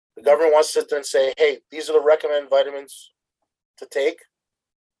 The government wants to sit there and say, hey, these are the recommended vitamins to take.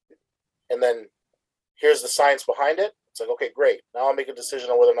 And then here's the science behind it. It's like, okay, great. Now I'll make a decision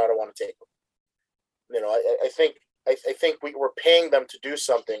on whether or not I want to take them. I think we're paying them to do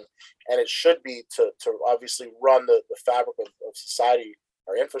something, and it should be to obviously run the fabric of society,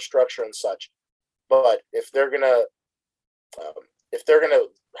 our infrastructure and such. But if they're gonna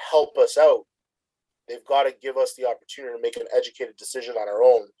help us out, they've got to give us the opportunity to make an educated decision on our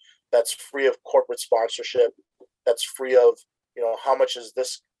own. That's free of corporate sponsorship. That's free of how much is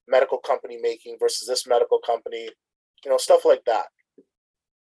this medical company making versus this medical company, stuff like that.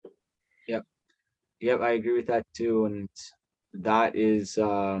 Yep, I agree with that too, and that is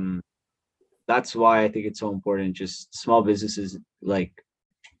that's why I think it's so important. Just small businesses, like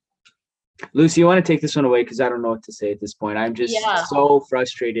Lucy, you want to take this one away because I don't know what to say at this point. I'm just so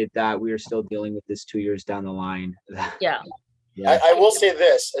frustrated that we are still dealing with this 2 years down the line. Yeah. I will say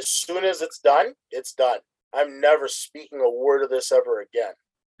this: as soon as it's done, it's done. I'm never speaking a word of this ever again.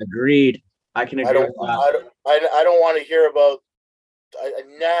 Agreed. I can agree with that. I don't want to hear about. I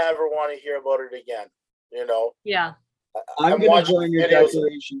never want to hear about it again. Yeah. I'm going to join your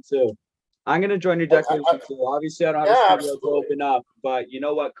declaration too. I'm going to join your declaration too. Obviously, I don't have a studio to open up, but you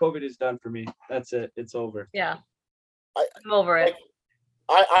know what? COVID is done for me. That's it. It's over. Yeah. I'm over it.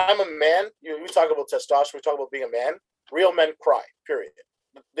 I'm a man. We talk about testosterone. We talk about being a man. Real men cry, period.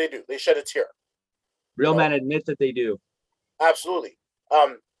 They do. They shed a tear. Real men admit that they do. Absolutely.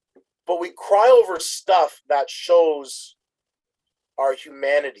 But we cry over stuff that shows our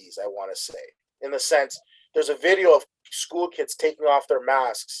humanities, I want to say. In the sense, there's a video of school kids taking off their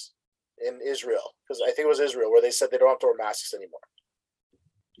masks in Israel, because I think it was Israel, where they said they don't have to wear masks anymore.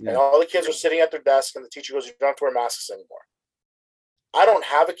 Yeah. And all the kids are sitting at their desk, and the teacher goes, you don't have to wear masks anymore. I don't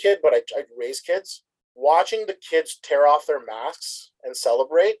have a kid, but I raise kids. Watching the kids tear off their masks and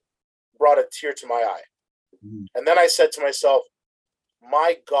celebrate brought a tear to my eye. Mm-hmm. And then I said to myself,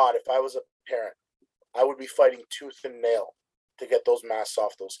 my God, if I was a parent, I would be fighting tooth and nail to get those masks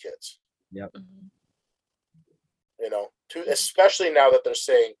off those kids. Yep. Especially now that they're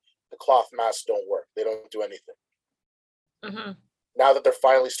saying the cloth masks don't work. They don't do anything. Mm-hmm. Now that they're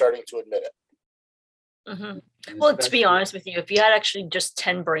finally starting to admit it. Mm-hmm. Well, to be honest with you, if you had actually just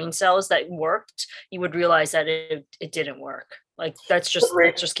 10 brain cells that worked, you would realize that it didn't work. Like let's just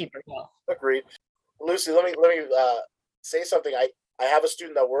keep it real. Agreed. Lucy, let me say something. I have a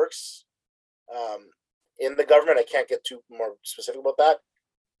student that works in the government. I can't get too more specific about that.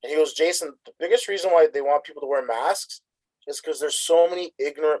 And he goes, Jason, the biggest reason why they want people to wear masks is because there's so many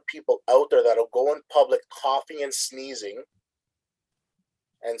ignorant people out there that'll go in public coughing and sneezing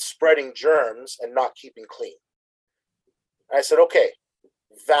and spreading germs and not keeping clean. And I said, okay,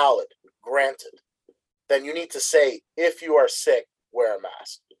 valid, granted. Then you need to say, if you are sick, wear a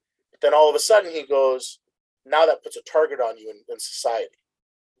mask. But then all of a sudden he goes, now that puts a target on you in society.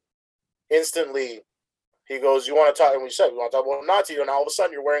 Instantly, he goes, you want to talk, and we want to talk about Nazi, and all of a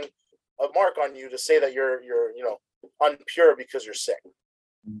sudden you're wearing a mark on you to say that you're unpure because you're sick.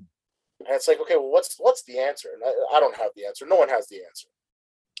 And it's like, okay, well, what's the answer? And I don't have the answer. No one has the answer.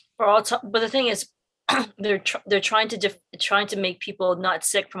 But the thing is, they're trying to make people not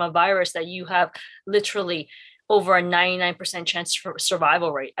sick from a virus that you have literally over a 99% chance for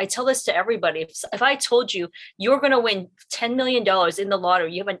survival rate. I tell this to everybody. If I told you you're going to win $10 million in the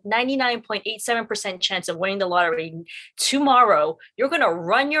lottery, you have a 99.87% chance of winning the lottery tomorrow, you're going to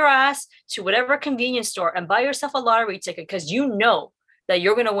run your ass to whatever convenience store and buy yourself a lottery ticket because you know that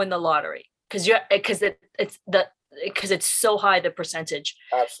you're going to win the lottery because it's so high, the percentage.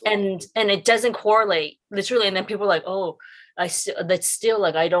 Absolutely. And it doesn't correlate literally. And then people are like, oh, that's still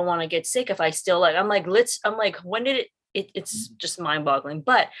like, I don't want to get sick if I still like, I'm like, when did it's just mind boggling.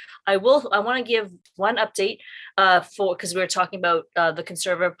 But I want to give one update because we were talking about the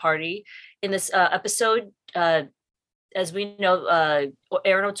Conservative Party in this episode. As we know,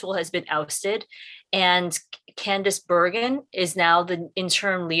 Aaron O'Toole has been ousted and Candace Bergen is now the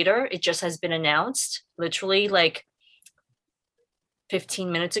interim leader. It just has been announced literally like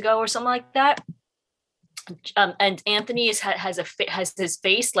 15 minutes ago or something like that. And Anthony has his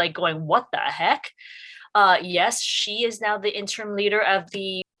face like going, what the heck? Yes, she is now the interim leader of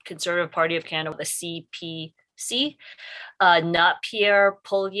the Conservative Party of Canada, the CPC, not Pierre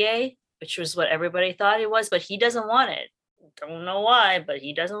Poilievre, which was what everybody thought it was, but he doesn't want it. Don't know why, but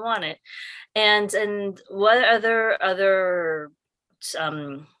he doesn't want it. And what other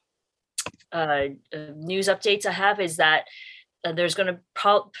news updates I have is that there's going to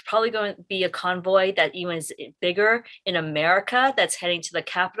probably going to be a convoy that even is bigger in America that's heading to the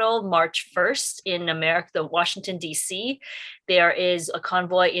Capitol March 1st in America, the Washington, D.C. There is a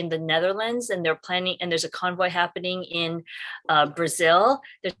convoy in the Netherlands, and they're planning, and there's a convoy happening in Brazil.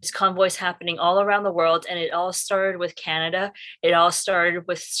 There's convoys happening all around the world, and it all started with Canada. It all started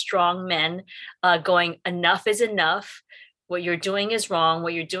with strong men going, enough is enough. What you're doing is wrong.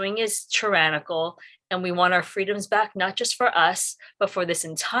 What you're doing is tyrannical. And we want our freedoms back, not just for us, but for this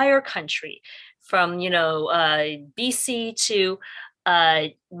entire country, from, BC to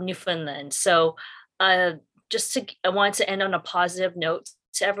Newfoundland. So I want to end on a positive note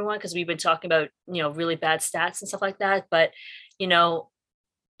to everyone, because we've been talking about, really bad stats and stuff like that. But,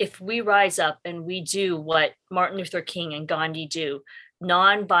 if we rise up and we do what Martin Luther King and Gandhi do,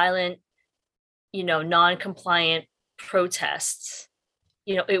 non-violent, non-compliant protests,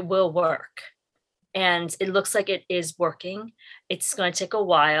 it will work. And it looks like it is working. It's going to take a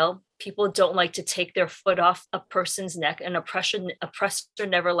while. People don't like to take their foot off a person's neck. An oppressor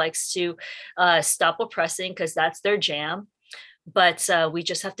never likes to stop oppressing, because that's their jam. But we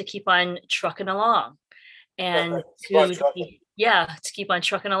just have to keep on trucking along. And to keep on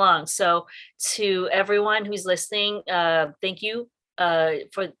trucking along. So to everyone who's listening, thank you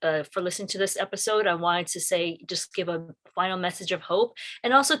for listening to this episode. I wanted to say, just give a final message of hope,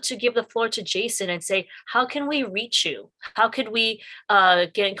 and also to give the floor to Jason and say, how can we reach you? How could we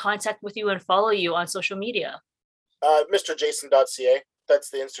get in contact with you and follow you on social media? MrJason.ca. That's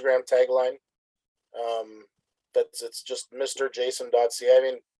the Instagram tagline. It's just MrJason.ca. I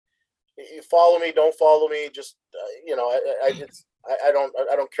mean, you follow me, don't follow me, just I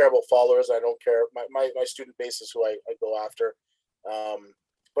don't care about followers. I don't care. My student base is who I go after.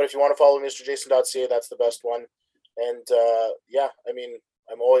 But if you want to follow MrJason.ca, that's the best one. And I mean,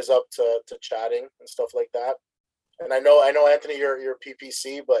 I'm always up to chatting and stuff like that. And I know Anthony, you're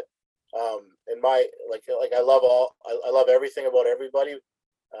PPC, but in my I love everything about everybody.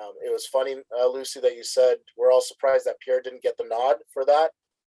 It was funny, Lucy, that you said we're all surprised that Pierre didn't get the nod for that.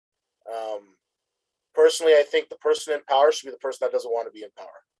 Personally, I think the person in power should be the person that doesn't want to be in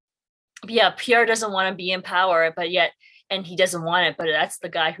power. Yeah, Pierre doesn't want to be in power, and he doesn't want it, but that's the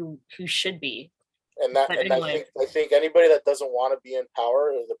guy who should be. Anyway. I think anybody that doesn't want to be in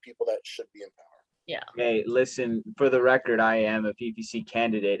power are the people that should be in power. Yeah. Hey, listen, for the record, I am a PPC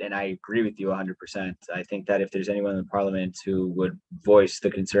candidate, and I agree with you 100%. I think that if there's anyone in the parliament who would voice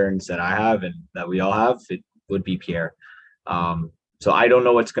the concerns that I have and that we all have, it would be Pierre. So I don't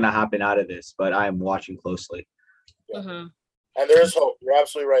know what's going to happen out of this, but I am watching closely. Yeah. Mm-hmm. And there is hope. You're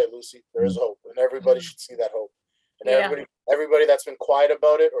absolutely right, Lucy. There is hope, and everybody should see that hope. And everybody that's been quiet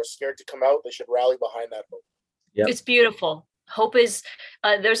about it or scared to come out, they should rally behind that hope. Yep. It's beautiful. Hope is,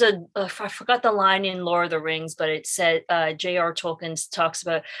 there's I forgot the line in Lord of the Rings, but it said, J.R. Tolkien talks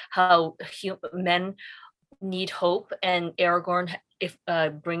about how men need hope, and Aragorn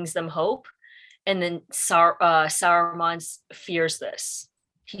brings them hope. And then Saruman fears this.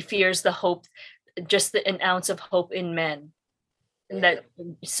 He fears the hope, just an ounce of hope in men. And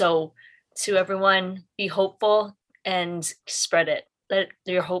so to everyone, be hopeful and spread it. Let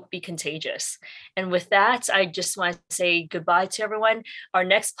your hope be contagious. And with that, I just want to say goodbye to everyone. Our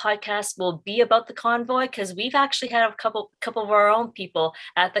next podcast will be about the convoy, because we've actually had a couple of our own people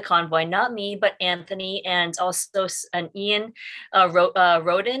at the convoy, not me, but Anthony, and also an Ian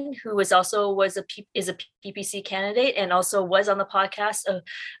Roden, who is a PPC candidate and also was on the podcast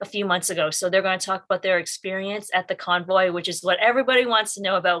a few months ago. So they're going to talk about their experience at the convoy, which is what everybody wants to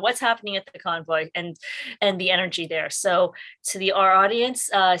know about, what's happening at the convoy and the energy there. So to our audience,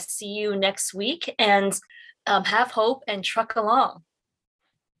 see you next week, and have hope and truck along.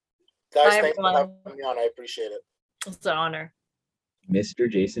 Guys, thanks for having me on. I appreciate it. It's an honor.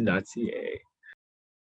 MrJason.ca.